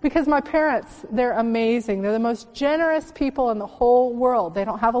 Because my parents, they're amazing. They're the most generous people in the whole world. They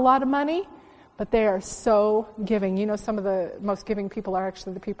don't have a lot of money, but they are so giving. You know, some of the most giving people are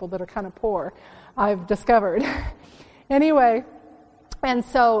actually the people that are kind of poor, I've discovered. Anyway, and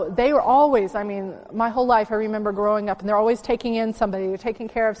so they were always, my whole life I remember growing up, and they're always taking in somebody, they're taking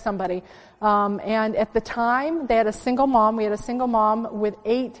care of somebody. And at the time, they had a single mom. We had a single mom with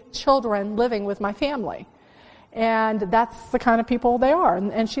 8 children living with my family. And that's the kind of people they are.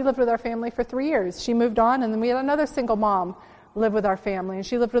 And she lived with our family for 3 years. She moved on, and then we had another single mom live with our family. And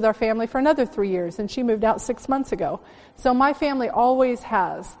she lived with our family for another 3 years, and she moved out 6 months ago. So my family always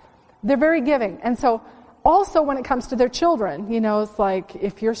has. They're very giving. And so also when it comes to their children, it's like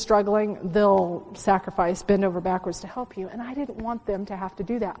if you're struggling, they'll sacrifice, bend over backwards to help you. And I didn't want them to have to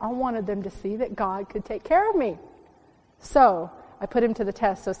do that. I wanted them to see that God could take care of me. So I put him to the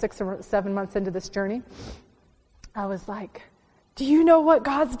test. So 6 or 7 months into this journey, I was like, do you know what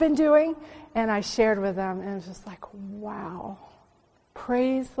God's been doing? And I shared with them, and it was just like, wow,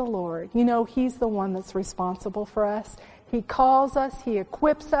 praise the Lord. He's the one that's responsible for us. He calls us, he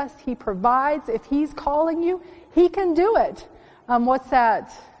equips us, he provides. If he's calling you, he can do it. What's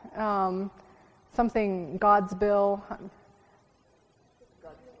that? Something, God's bill.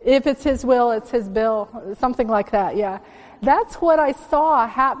 If it's his will, it's his bill. Something like that, yeah. That's what I saw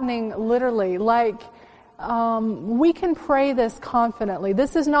happening literally. Like, we can pray this confidently.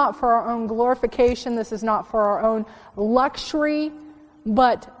 This is not for our own glorification. This is not for our own luxury.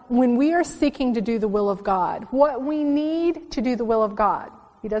 But when we are seeking to do the will of God, what we need to do the will of God,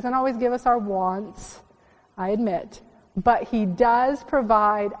 he doesn't always give us our wants, I admit, but he does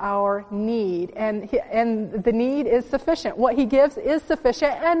provide our need, and the need is sufficient. What he gives is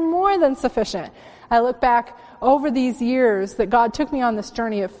sufficient and more than sufficient. I look back over these years that God took me on this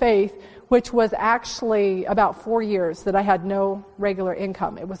journey of faith, which was actually about 4 years that I had no regular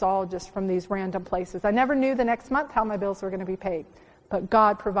income. It was all just from these random places. I never knew the next month how my bills were going to be paid. But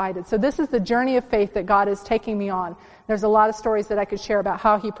God provided. So this is the journey of faith that God is taking me on. There's a lot of stories that I could share about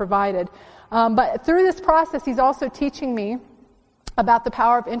how he provided. But through this process, he's also teaching me about the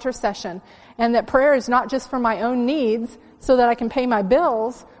power of intercession, and that prayer is not just for my own needs so that I can pay my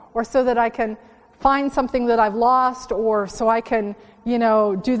bills, or so that I can find something that I've lost, or so I can,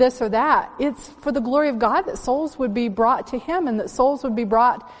 do this or that. It's for the glory of God that souls would be brought to him, and that souls would be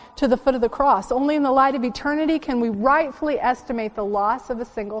brought to the foot of the cross. Only in the light of eternity can we rightfully estimate the loss of a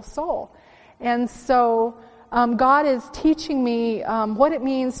single soul. And so God is teaching me what it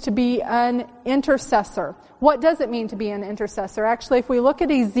means to be an intercessor. What does it mean to be an intercessor? Actually, if we look at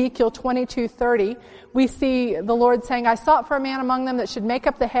Ezekiel 22:30, we see the Lord saying, I sought for a man among them that should make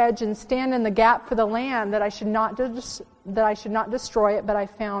up the hedge and stand in the gap for the land, that I should not destroy it, but I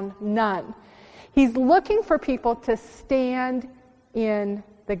found none. He's looking for people to stand in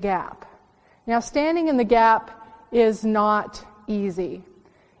the gap. Now, standing in the gap is not easy.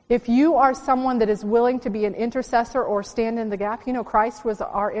 If you are someone that is willing to be an intercessor or stand in the gap, Christ was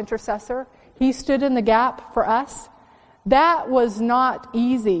our intercessor. He stood in the gap for us. That was not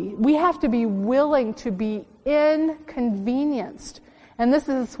easy. We have to be willing to be inconvenienced. And this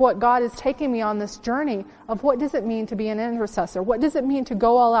is what God is taking me on, this journey of what does it mean to be an intercessor? What does it mean to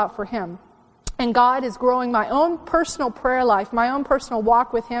go all out for him? And God is growing my own personal prayer life, my own personal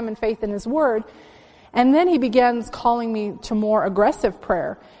walk with him and faith in his word. And then he begins calling me to more aggressive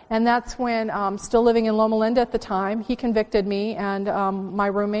prayer. And that's when, still living in Loma Linda at the time, he convicted me and one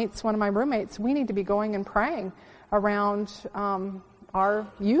of my roommates, we need to be going and praying around our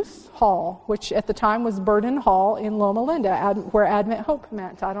youth hall, which at the time was Burden Hall in Loma Linda, where Advent Hope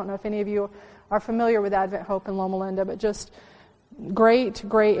met. I don't know if any of you are familiar with Advent Hope in Loma Linda, but just great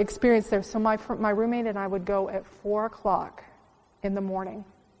experience there. So my roommate and I would go at 4 o'clock in the morning,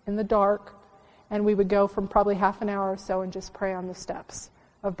 in the dark, and we would go from probably half an hour or so and just pray on the steps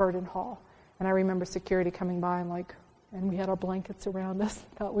of Burden Hall. And I remember security coming by and we had our blankets around us,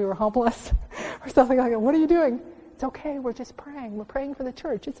 thought we were homeless or something like that. What are you doing? It's okay, we're just praying. We're praying for the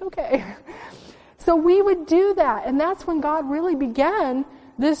church. It's okay. So we would do that, and that's when God really began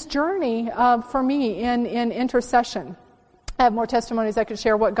this journey for me in intercession. I have more testimonies I could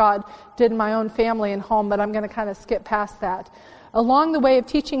share what God did in my own family and home, but I'm going to kind of skip past that. Along the way of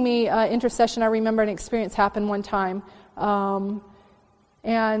teaching me intercession, I remember an experience happened one time,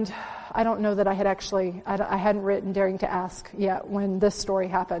 and I don't know that I hadn't written Daring to Ask yet when this story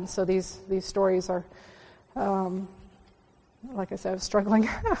happened. So these stories are, like I said, I was struggling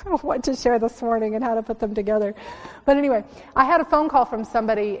what to share this morning and how to put them together. But anyway, I had a phone call from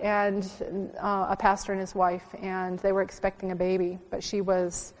somebody, and a pastor and his wife, and they were expecting a baby, but she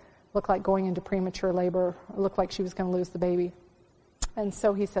looked like going into premature labor. It looked like she was going to lose the baby. And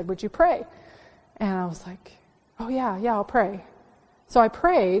so he said, would you pray? And I was like, oh yeah, I'll pray. So I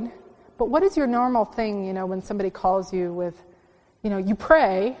prayed, but what is your normal thing, when somebody calls you with, you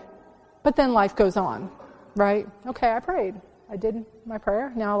pray, but then life goes on, right? Okay, I prayed. I did my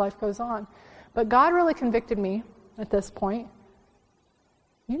prayer. Now life goes on. But God really convicted me at this point.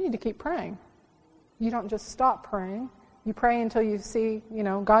 You need to keep praying. You don't just stop praying. You pray until you see,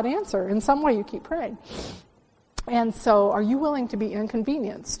 God answer. In some way you keep praying. And so, are you willing to be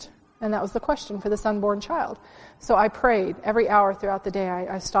inconvenienced? And that was the question for this unborn child. So I prayed every hour throughout the day.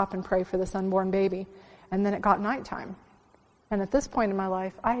 I stop and pray for this unborn baby. And then it got nighttime. And at this point in my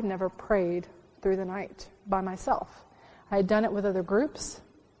life, I had never prayed through the night by myself. I had done it with other groups,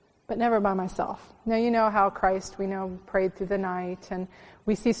 but never by myself. Now, you know how Christ, we know, prayed through the night, and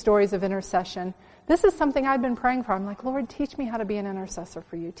we see stories of intercession. This is something I'd been praying for. I'm like, Lord, teach me how to be an intercessor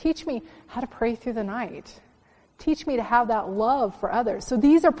for you. Teach me how to pray through the night. Teach me to have that love for others. So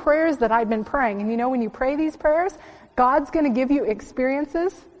these are prayers that I'd been praying. And you know, when you pray these prayers, God's going to give you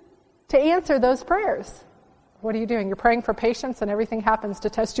experiences to answer those prayers. What are you doing? You're praying for patience, and everything happens to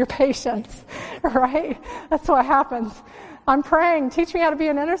test your patience, right? That's what happens. I'm praying, teach me how to be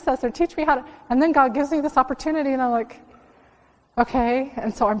an intercessor. Teach me how to... And then God gives me this opportunity, and I'm like, okay.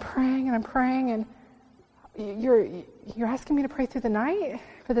 And so I'm praying, and you're asking me to pray through the night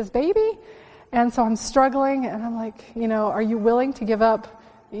for this baby? And so I'm struggling, and I'm like, are you willing to give up,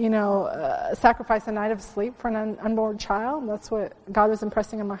 sacrifice a night of sleep for an unborn child? That's what God was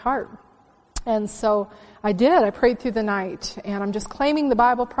impressing in my heart. And so I did. I prayed through the night, and I'm just claiming the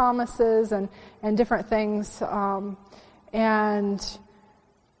Bible promises and different things. The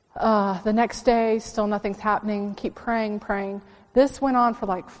next day, still nothing's happening. Keep praying. This went on for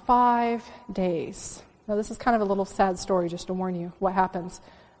like 5 days. Now, this is kind of a little sad story, just to warn you what happens.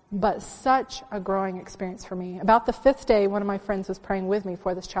 But such a growing experience for me. About the 5th day, one of my friends was praying with me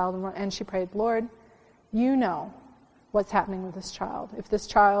for this child, and she prayed, Lord, you know what's happening with this child. If this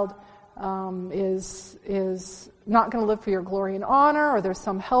child is not going to live for your glory and honor, or there's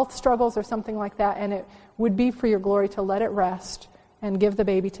some health struggles or something like that, and it would be for your glory to let it rest and give the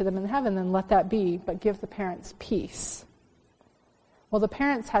baby to them in heaven, then let that be, but give the parents peace. Well, the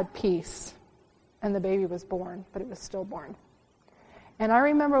parents had peace, and the baby was born, but it was stillborn. And I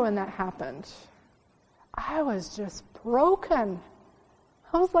remember when that happened, I was just broken.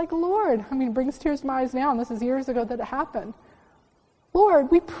 I was like, Lord, it brings tears to my eyes now, and this is years ago that it happened.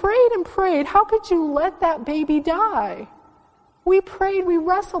 Lord, we prayed and prayed. How could you let that baby die? We prayed, we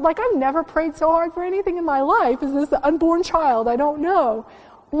wrestled. Like, I've never prayed so hard for anything in my life as this unborn child. I don't know.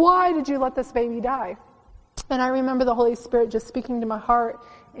 Why did you let this baby die? And I remember the Holy Spirit just speaking to my heart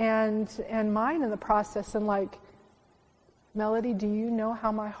and mind in the process, and like, Melody, do you know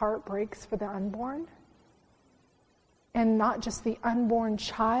how my heart breaks for the unborn? And not just the unborn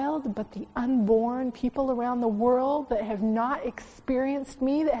child, but the unborn people around the world that have not experienced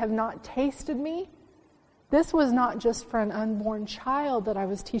me, that have not tasted me. This was not just for an unborn child that I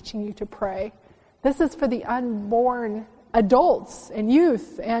was teaching you to pray. This is for the unborn adults and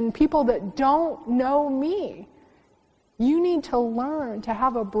youth and people that don't know me. You need to learn to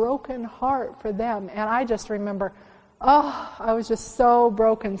have a broken heart for them. And I just remember, I was just so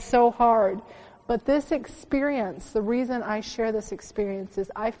broken, so hard. But this experience, the reason I share this experience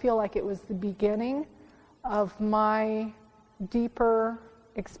is I feel like it was the beginning of my deeper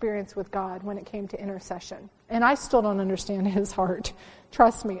experience with God when it came to intercession. And I still don't understand his heart.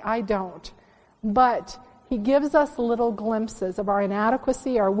 Trust me, I don't. But he gives us little glimpses of our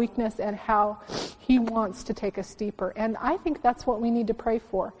inadequacy, our weakness, and how he wants to take us deeper. And I think that's what we need to pray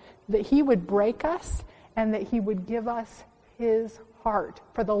for, that he would break us and that he would give us his heart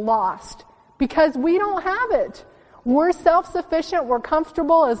for the lost. Because we don't have it. We're self-sufficient. We're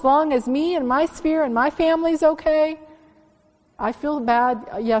comfortable as long as me and my sphere and my family's okay. I feel bad.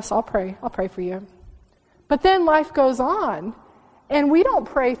 Yes, I'll pray. I'll pray for you. But then life goes on, and we don't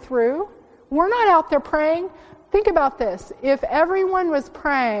pray through. We're not out there praying. Think about this. If everyone was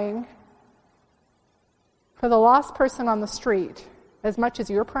praying for the lost person on the street as much as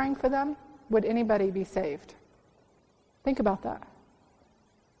you're praying for them, would anybody be saved? Think about that.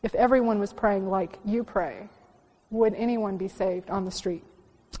 If everyone was praying like you pray, would anyone be saved on the street?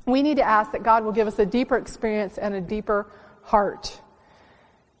 We need to ask that God will give us a deeper experience and a deeper heart.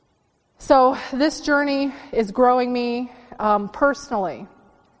 So this journey is growing me personally.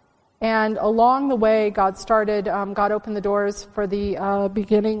 And along the way, God opened the doors for the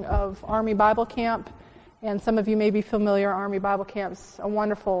beginning of Army Bible Camp. And some of you may be familiar, Army Bible Camp's a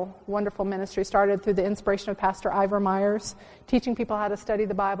wonderful, wonderful ministry started through the inspiration of Pastor Ivor Myers, teaching people how to study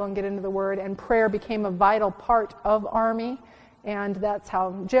the Bible and get into the Word. And prayer became a vital part of Army. And that's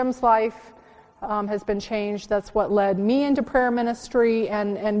how Jim's life has been changed. That's what led me into prayer ministry.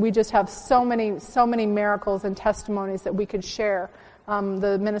 And we just have so many miracles and testimonies that we could share.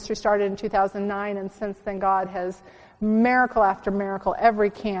 The ministry started in 2009, and since then God has miracle after miracle, every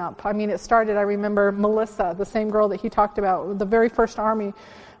camp. It started, I remember Melissa, the same girl that he talked about, the very first Army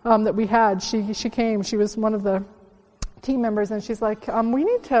that we had. She came. She was one of the team members, and she's like, we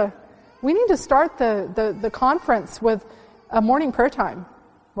need to start the conference with a morning prayer time.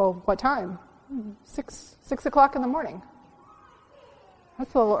 Well, what time? 6 o'clock in the morning.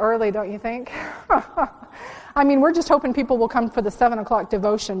 That's a little early, don't you think? I mean, we're just hoping people will come for the 7 o'clock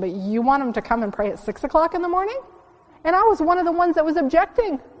devotion, but you want them to come and pray at 6 o'clock in the morning? And I was one of the ones that was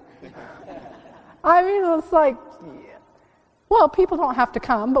objecting. I mean, it's like, well, people don't have to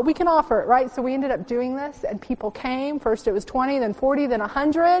come, but we can offer it, right? So we ended up doing this, and people came. First it was 20, then 40, then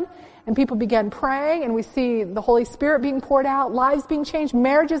 100, and people began praying, and we see the Holy Spirit being poured out, lives being changed,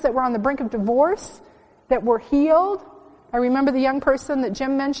 marriages that were on the brink of divorce that were healed. I remember the young person that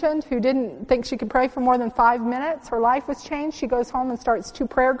Jim mentioned who didn't think she could pray for more than 5 minutes. Her life was changed. She goes home and starts 2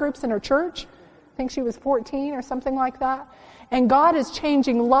 prayer groups in her church. I think she was 14 or something like that. And God is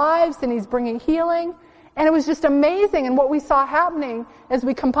changing lives, and He's bringing healing. And it was just amazing. And what we saw happening as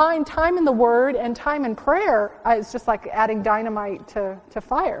we combined time in the Word and time in prayer, it's just like adding dynamite to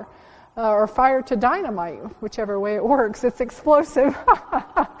fire, or fire to dynamite, whichever way it works. It's explosive,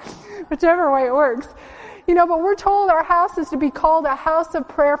 whichever way it works. You know, but we're told our house is to be called a house of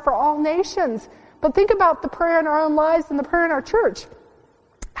prayer for all nations. But think about the prayer in our own lives and the prayer in our church.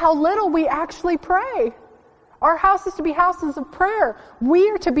 How little we actually pray. Our house is to be houses of prayer. We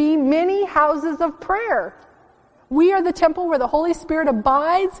are to be many houses of prayer. We are the temple where the Holy Spirit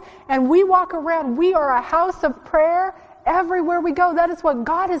abides, and we walk around. We are a house of prayer everywhere we go. That is what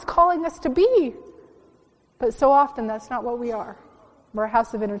God is calling us to be. But so often that's not what we are. We're a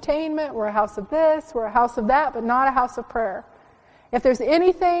house of entertainment, we're a house of this, we're a house of that, but not a house of prayer. If there's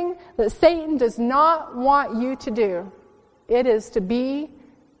anything that Satan does not want you to do, it is to be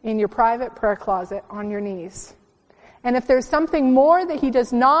in your private prayer closet on your knees. And if there's something more that he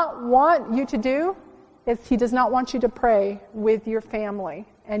does not want you to do, it's he does not want you to pray with your family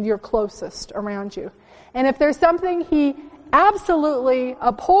and your closest around you. And if there's something he absolutely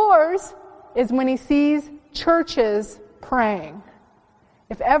abhors, is when he sees churches praying.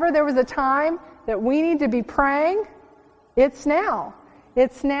 If ever there was a time that we need to be praying, it's now.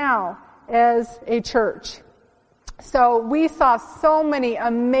 It's now as a church. So we saw so many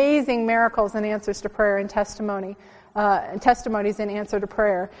amazing miracles and answers to prayer and testimonies in answer to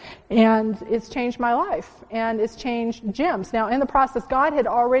prayer. And it's changed my life. And it's changed Jim's. Now, in the process, God had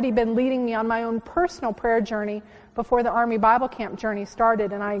already been leading me on my own personal prayer journey before the Army Bible Camp journey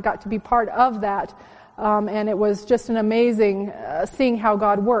started, and I got to be part of that. And it was just an amazing seeing how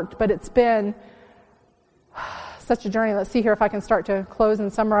God worked. But it's been such a journey. Let's see here if I can start to close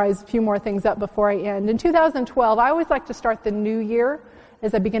and summarize a few more things up before I end. In 2012, I always like to start the new year.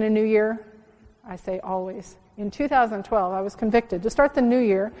 As I begin a new year, I say always. In 2012, I was convicted to start the new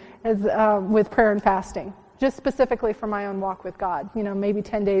year with prayer and fasting, just specifically for my own walk with God. You know, maybe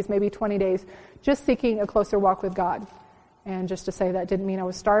 10 days, maybe 20 days, just seeking a closer walk with God. And just to say that didn't mean I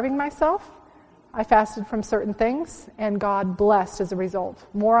was starving myself. I fasted from certain things, and God blessed as a result.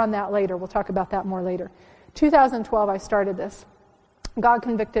 More on that later. We'll talk about that more later. 2012, I started this. God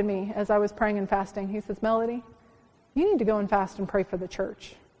convicted me as I was praying and fasting. He says, Melody, you need to go and fast and pray for the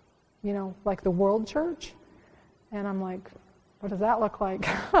church. You know, like the world church. And I'm like, what does that look like?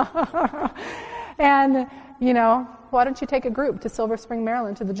 And, you know, why don't you take a group to Silver Spring,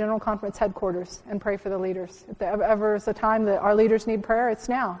 Maryland, to the General Conference headquarters and pray for the leaders? If there ever is a time that our leaders need prayer, it's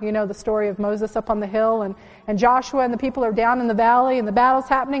now. You know the story of Moses up on the hill and Joshua and the people are down in the valley and the battle's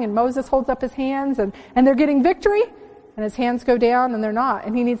happening and Moses holds up his hands and they're getting victory and his hands go down and they're not.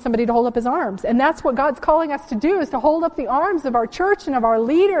 And he needs somebody to hold up his arms. And that's what God's calling us to do, is to hold up the arms of our church and of our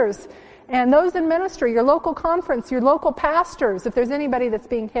leaders and those in ministry, your local conference, your local pastors. If there's anybody that's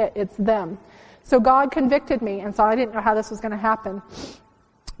being hit, it's them. So God convicted me, and so I didn't know how this was going to happen.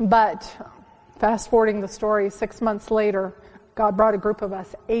 But fast forwarding the story, 6 months later, God brought a group of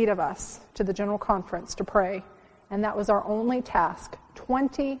us, 8 of us, to the General Conference to pray. And that was our only task,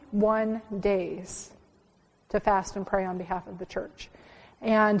 21 days to fast and pray on behalf of the church.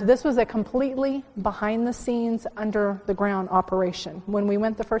 And this was a completely behind-the-scenes, under-the-ground operation. When we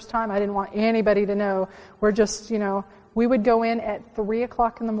went the first time, I didn't want anybody to know. We're just, you know, we would go in at 3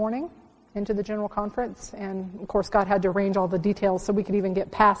 o'clock in the morning into the General Conference, and of course God had to arrange all the details so we could even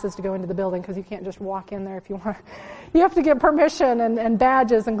get passes to go into the building, because you can't just walk in there if you want. You have to get permission and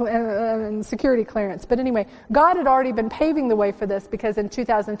badges and security clearance. But anyway, God had already been paving the way for this, because in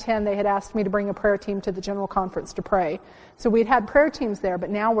 2010 they had asked me to bring a prayer team to the General Conference to pray. So we'd had prayer teams there, but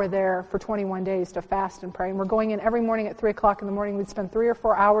now we're there for 21 days to fast and pray. And we're going in every morning at 3 o'clock in the morning. We'd spend 3 or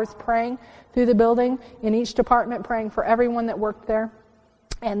 4 hours praying through the building, in each department, praying for everyone that worked there.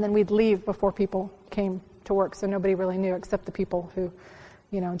 And then we'd leave before people came to work, so nobody really knew except the people who,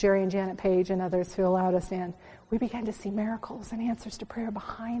 you know, Jerry and Janet Page and others who allowed us in. We began to see miracles and answers to prayer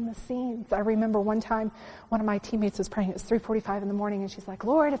behind the scenes. I remember one time one of my teammates was praying. It was 3:45 in the morning, and she's like,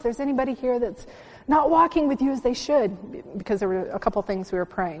 Lord, if there's anybody here that's not walking with you as they should, because there were a couple things we were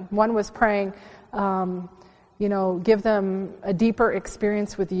praying. One was praying give them a deeper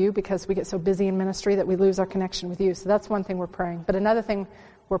experience with you, because we get so busy in ministry that we lose our connection with you. So that's one thing we're praying. But another thing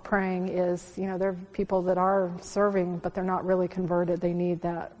we're praying is, there are people that are serving, but they're not really converted. They need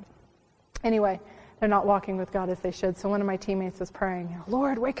that. Anyway, they're not walking with God as they should. So one of my teammates was praying,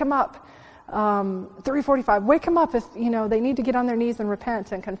 Lord, wake them up. 3:45, wake them up if, they need to get on their knees and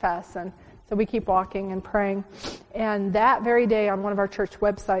repent and confess. And so we keep walking and praying. And that very day on one of our church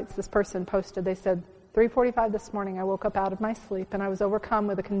websites, this person posted, they said, 3:45 this morning, I woke up out of my sleep and I was overcome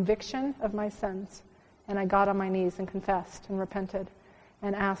with a conviction of my sins. And I got on my knees and confessed and repented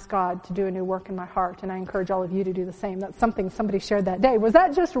and asked God to do a new work in my heart. And I encourage all of you to do the same. That's something somebody shared that day. Was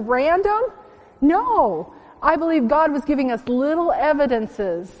that just random? No. I believe God was giving us little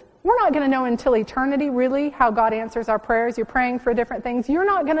evidences. We're not going to know until eternity, really, how God answers our prayers. You're praying for different things. You're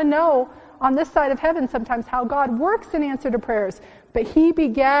not going to know on this side of heaven sometimes how God works in answer to prayers. But He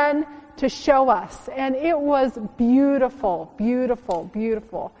began to show us. And it was beautiful, beautiful,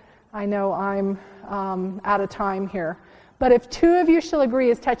 beautiful. I know I'm out of time here. But if two of you shall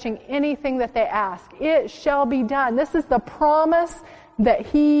agree as touching anything that they ask, it shall be done. This is the promise that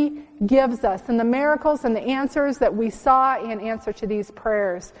He gives us. And the miracles and the answers that we saw in answer to these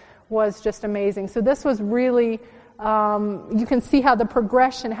prayers was just amazing. So this was really, you can see how the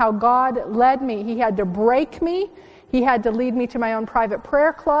progression, how God led me. He had to break me. He had to lead me to my own private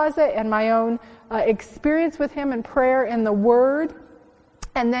prayer closet and my own experience with Him in prayer and the Word.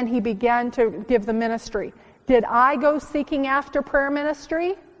 And then He began to give the ministry. Did I go seeking after prayer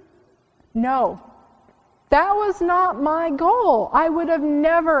ministry? No. That was not my goal. I would have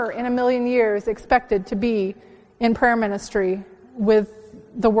never in a million years expected to be in prayer ministry with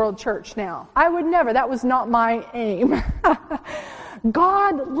the World Church now. I would never. That was not my aim.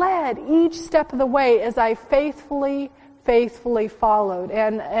 God led each step of the way as I faithfully followed.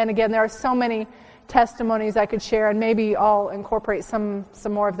 And again, there are so many testimonies I could share, and maybe I'll incorporate some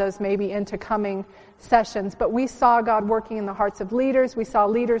more of those maybe into coming sessions. But we saw God working in the hearts of leaders. We saw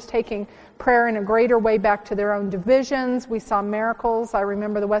leaders taking prayer in a greater way back to their own divisions. We saw miracles. I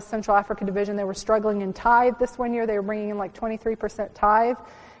remember the West Central Africa division, they were struggling in tithe this one year. They were bringing in like 23% tithe.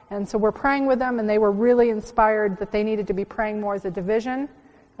 And so we're praying with them, and they were really inspired that they needed to be praying more as a division.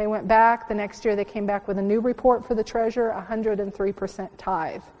 They went back. The next year they came back with a new report for the treasurer, 103%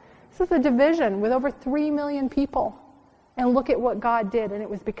 tithe. This is a division with over 3 million people. And look at what God did, and it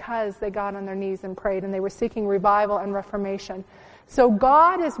was because they got on their knees and prayed, and they were seeking revival and reformation. So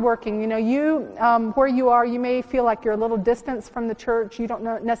God is working. Where you are, you may feel like you're a little distance from the church. You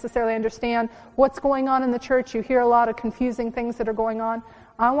don't necessarily understand what's going on in the church. You hear a lot of confusing things that are going on.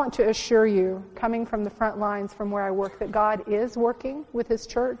 I want to assure you, coming from the front lines from where I work, that God is working with His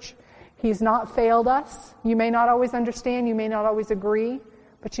church. He's not failed us. You may not always understand. You may not always agree.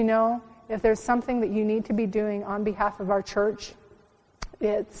 But if there's something that you need to be doing on behalf of our church,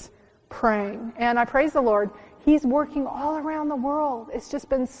 it's praying. And I praise the Lord. He's working all around the world. It's just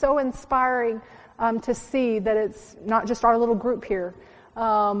been so inspiring to see that it's not just our little group here,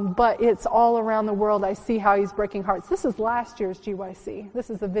 but it's all around the world. I see how He's breaking hearts. This is last year's GYC.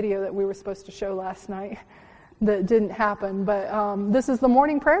 This is the video that we were supposed to show last night that didn't happen. But this is the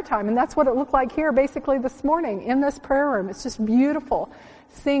morning prayer time, and that's what it looked like here basically this morning in this prayer room. It's just beautiful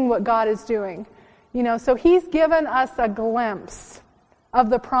seeing what God is doing. So He's given us a glimpse of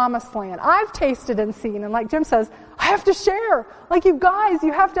the promised land. I've tasted and seen, and like Jim says, I have to share. Like, you guys,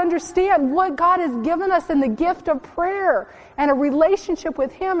 you have to understand what God has given us in the gift of prayer and a relationship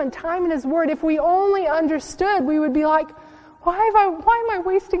with Him and time in His Word. If we only understood, we would be like, why am I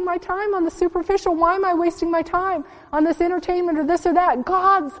wasting my time on the superficial? Why am I wasting my time on this entertainment or this or that?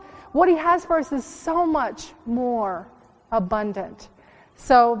 What He has for us is so much more abundant.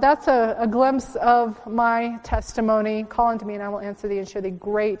 So that's a glimpse of my testimony. Call unto me and I will answer thee and show thee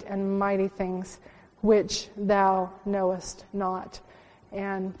great and mighty things which thou knowest not.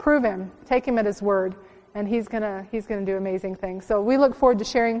 And prove Him. Take Him at His word. And He's gonna do amazing things. So we look forward to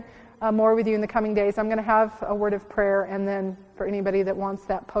sharing more with you in the coming days. I'm going to have a word of prayer, and then for anybody that wants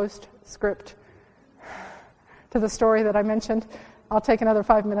that postscript to the story that I mentioned, I'll take another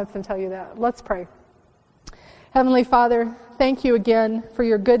 5 minutes and tell you that. Let's pray. Heavenly Father, thank You again for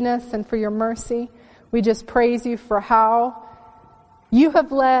Your goodness and for Your mercy. We just praise You for how You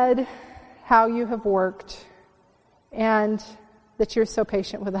have led, how You have worked, and that You're so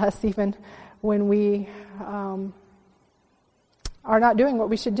patient with us even when we are not doing what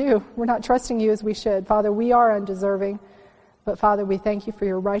we should do. We're not trusting You as we should. Father, we are undeserving, but Father, we thank You for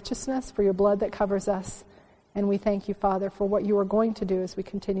Your righteousness, for Your blood that covers us, and we thank You, Father, for what You are going to do as we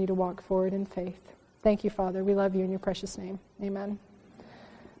continue to walk forward in faith. Thank You, Father. We love You in Your precious name. Amen.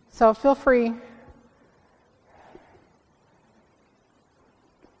 So feel free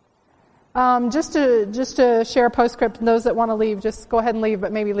Just to share a postscript, and those that want to leave, just go ahead and leave,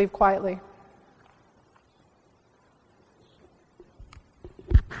 but maybe leave quietly.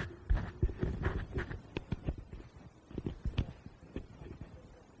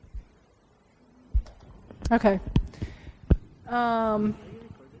 Okay. I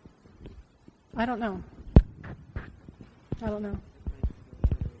don't know.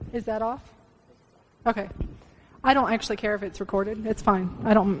 Is that off? Okay. I don't actually care if it's recorded. It's fine.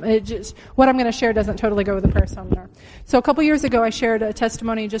 What I'm going to share doesn't totally go with the prayer seminar. So a couple years ago, I shared a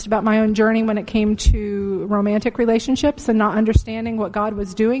testimony just about my own journey when it came to romantic relationships and not understanding what God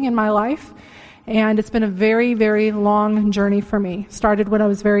was doing in my life. And it's been a very, very long journey for me. Started when I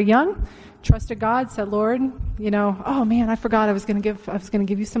was very young. Trusted God, said, Lord, oh man, I forgot I was going to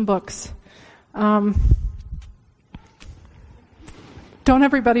give you some books. Don't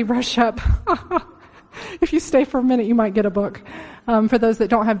everybody rush up. If you stay for a minute, you might get a book. For those that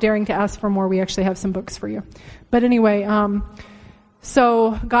don't have Daring to Ask for More, we actually have some books for you. But anyway,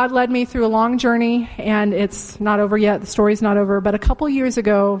 so God led me through a long journey, and it's not over yet. The story's not over. But a couple years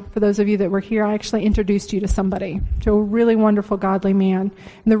ago, for those of you that were here, I actually introduced you to somebody, to a really wonderful, godly man.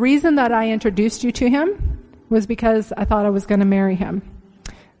 And the reason that I introduced you to him was because I thought I was going to marry him.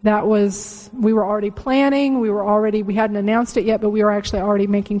 We were already planning, we hadn't announced it yet, but we were actually already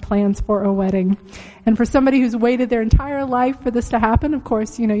making plans for a wedding. And for somebody who's waited their entire life for this to happen, of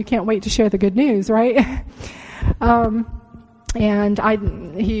course, you can't wait to share the good news, right? And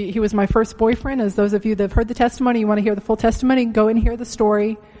he was my first boyfriend. As those of you that have heard the testimony, you want to hear the full testimony, go and hear the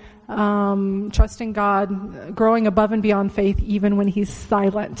story. Trusting God, growing above and beyond faith, even when he's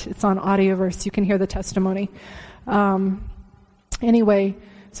silent. It's on Audioverse. You can hear the testimony. Anyway,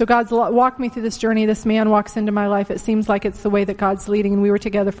 so God's walked me through this journey. This man walks into my life. It seems like it's the way that God's leading. And we were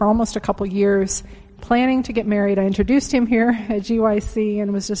together for almost a couple years, planning to get married. I introduced him here at GYC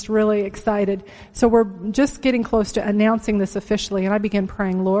and was just really excited. So we're just getting close to announcing this officially. And I began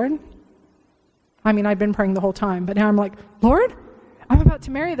praying, Lord. I'd been praying the whole time. But now I'm like, Lord, I'm about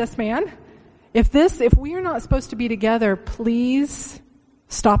to marry this man. If we are not supposed to be together, please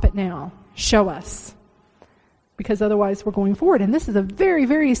stop it now. Show us. Because otherwise we're going forward. And this is a very,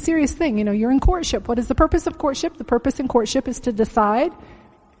 very serious thing. You're in courtship. What is the purpose of courtship? The purpose in courtship is to decide,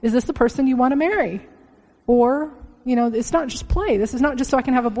 is this the person you want to marry? Or, it's not just play. This is not just so I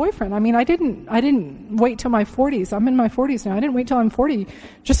can have a boyfriend. I didn't wait till my 40s. I'm in my 40s now. I didn't wait till I'm 40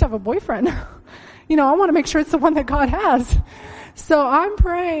 just to have a boyfriend. I want to make sure it's the one that God has. So I'm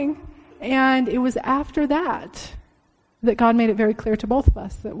praying, and it was after that God made it very clear to both of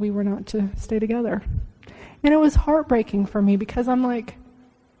us that we were not to stay together. And it was heartbreaking for me because I'm like,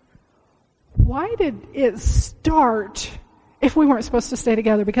 why did it start if we weren't supposed to stay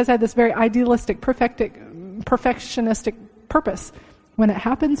together? Because I had this very idealistic, perfectionistic purpose. When it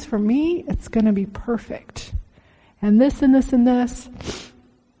happens for me, it's going to be perfect. And this and this and this.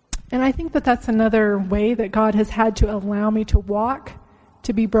 And I think that that's another way that God has had to allow me to walk,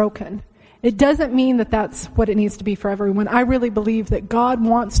 to be broken. It doesn't mean that that's what it needs to be for everyone. I really believe that God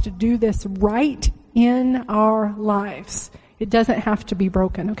wants to do this right in our lives. It doesn't have to be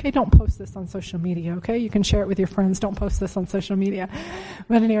broken. Okay, don't post this on social media, okay? You can share it with your friends. Don't post this on social media.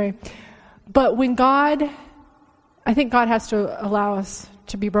 But anyway, when I think God has to allow us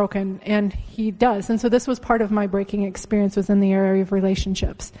to be broken, and he does. And so this was part of my breaking experience, was in the area of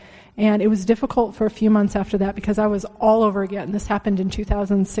relationships. And it was difficult for a few months after that because I was all over again. This happened in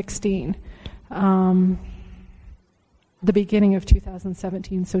 2016. The beginning of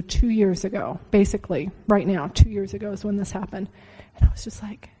 2017, so 2 years ago, basically, right now, 2 years ago is when this happened. And I was just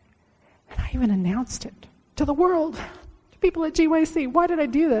like, and I even announced it to the world, to people at GYC. Why did I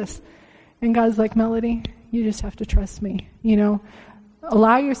do this? And God's like, Melody, you just have to trust me.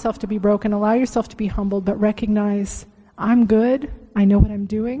 Allow yourself to be broken, allow yourself to be humbled, but recognize I'm good. I know what I'm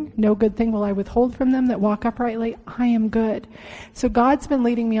doing. No good thing will I withhold from them that walk uprightly. I am good. So God's been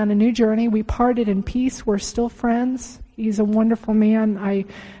leading me on a new journey. We parted in peace. We're still friends. He's a wonderful man.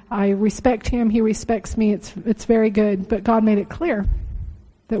 I respect him. He respects me. It's very good. But God made it clear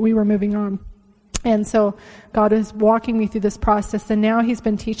that we were moving on. And so God is walking me through this process. And now he's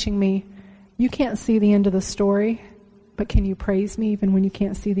been teaching me, you can't see the end of the story, but can you praise me even when you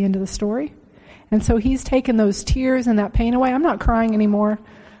can't see the end of the story? And so he's taken those tears and that pain away. I'm not crying anymore.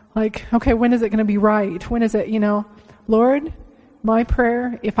 Like, okay, when is it going to be right? When is it, Lord, my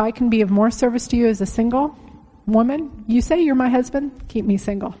prayer, if I can be of more service to you as a single woman, you say you're my husband, keep me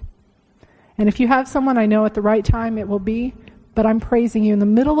single. And if you have someone, I know at the right time it will be, but I'm praising you in the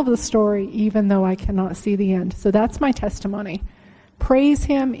middle of the story, even though I cannot see the end. So that's my testimony. Praise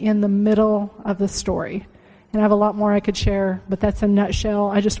him in the middle of the story. And I have a lot more I could share, but that's a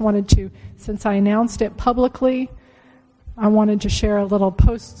nutshell. I just wanted to, since I announced it publicly, I wanted to share a little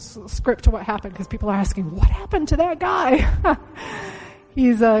postscript to what happened, because people are asking, what happened to that guy?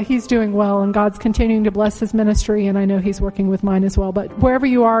 He's doing well, and God's continuing to bless his ministry, and I know he's working with mine as well. But wherever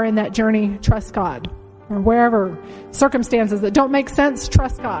you are in that journey, trust God. Or wherever circumstances that don't make sense,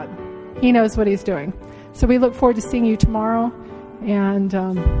 trust God. He knows what he's doing. So we look forward to seeing you tomorrow. And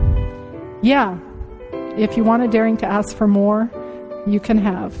if you want a daring to ask for more, you can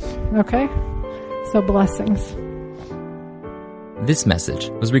have. Okay? So blessings. This message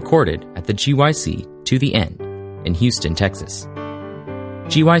was recorded at the GYC To The End in Houston, Texas.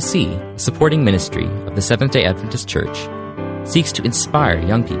 GYC, a supporting ministry of the Seventh-day Adventist Church, seeks to inspire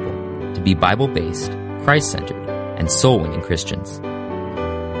young people to be Bible-based, Christ-centered, and soul-winning Christians.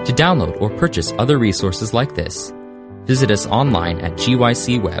 To download or purchase other resources like this, visit us online at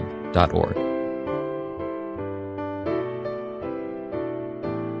gycweb.org.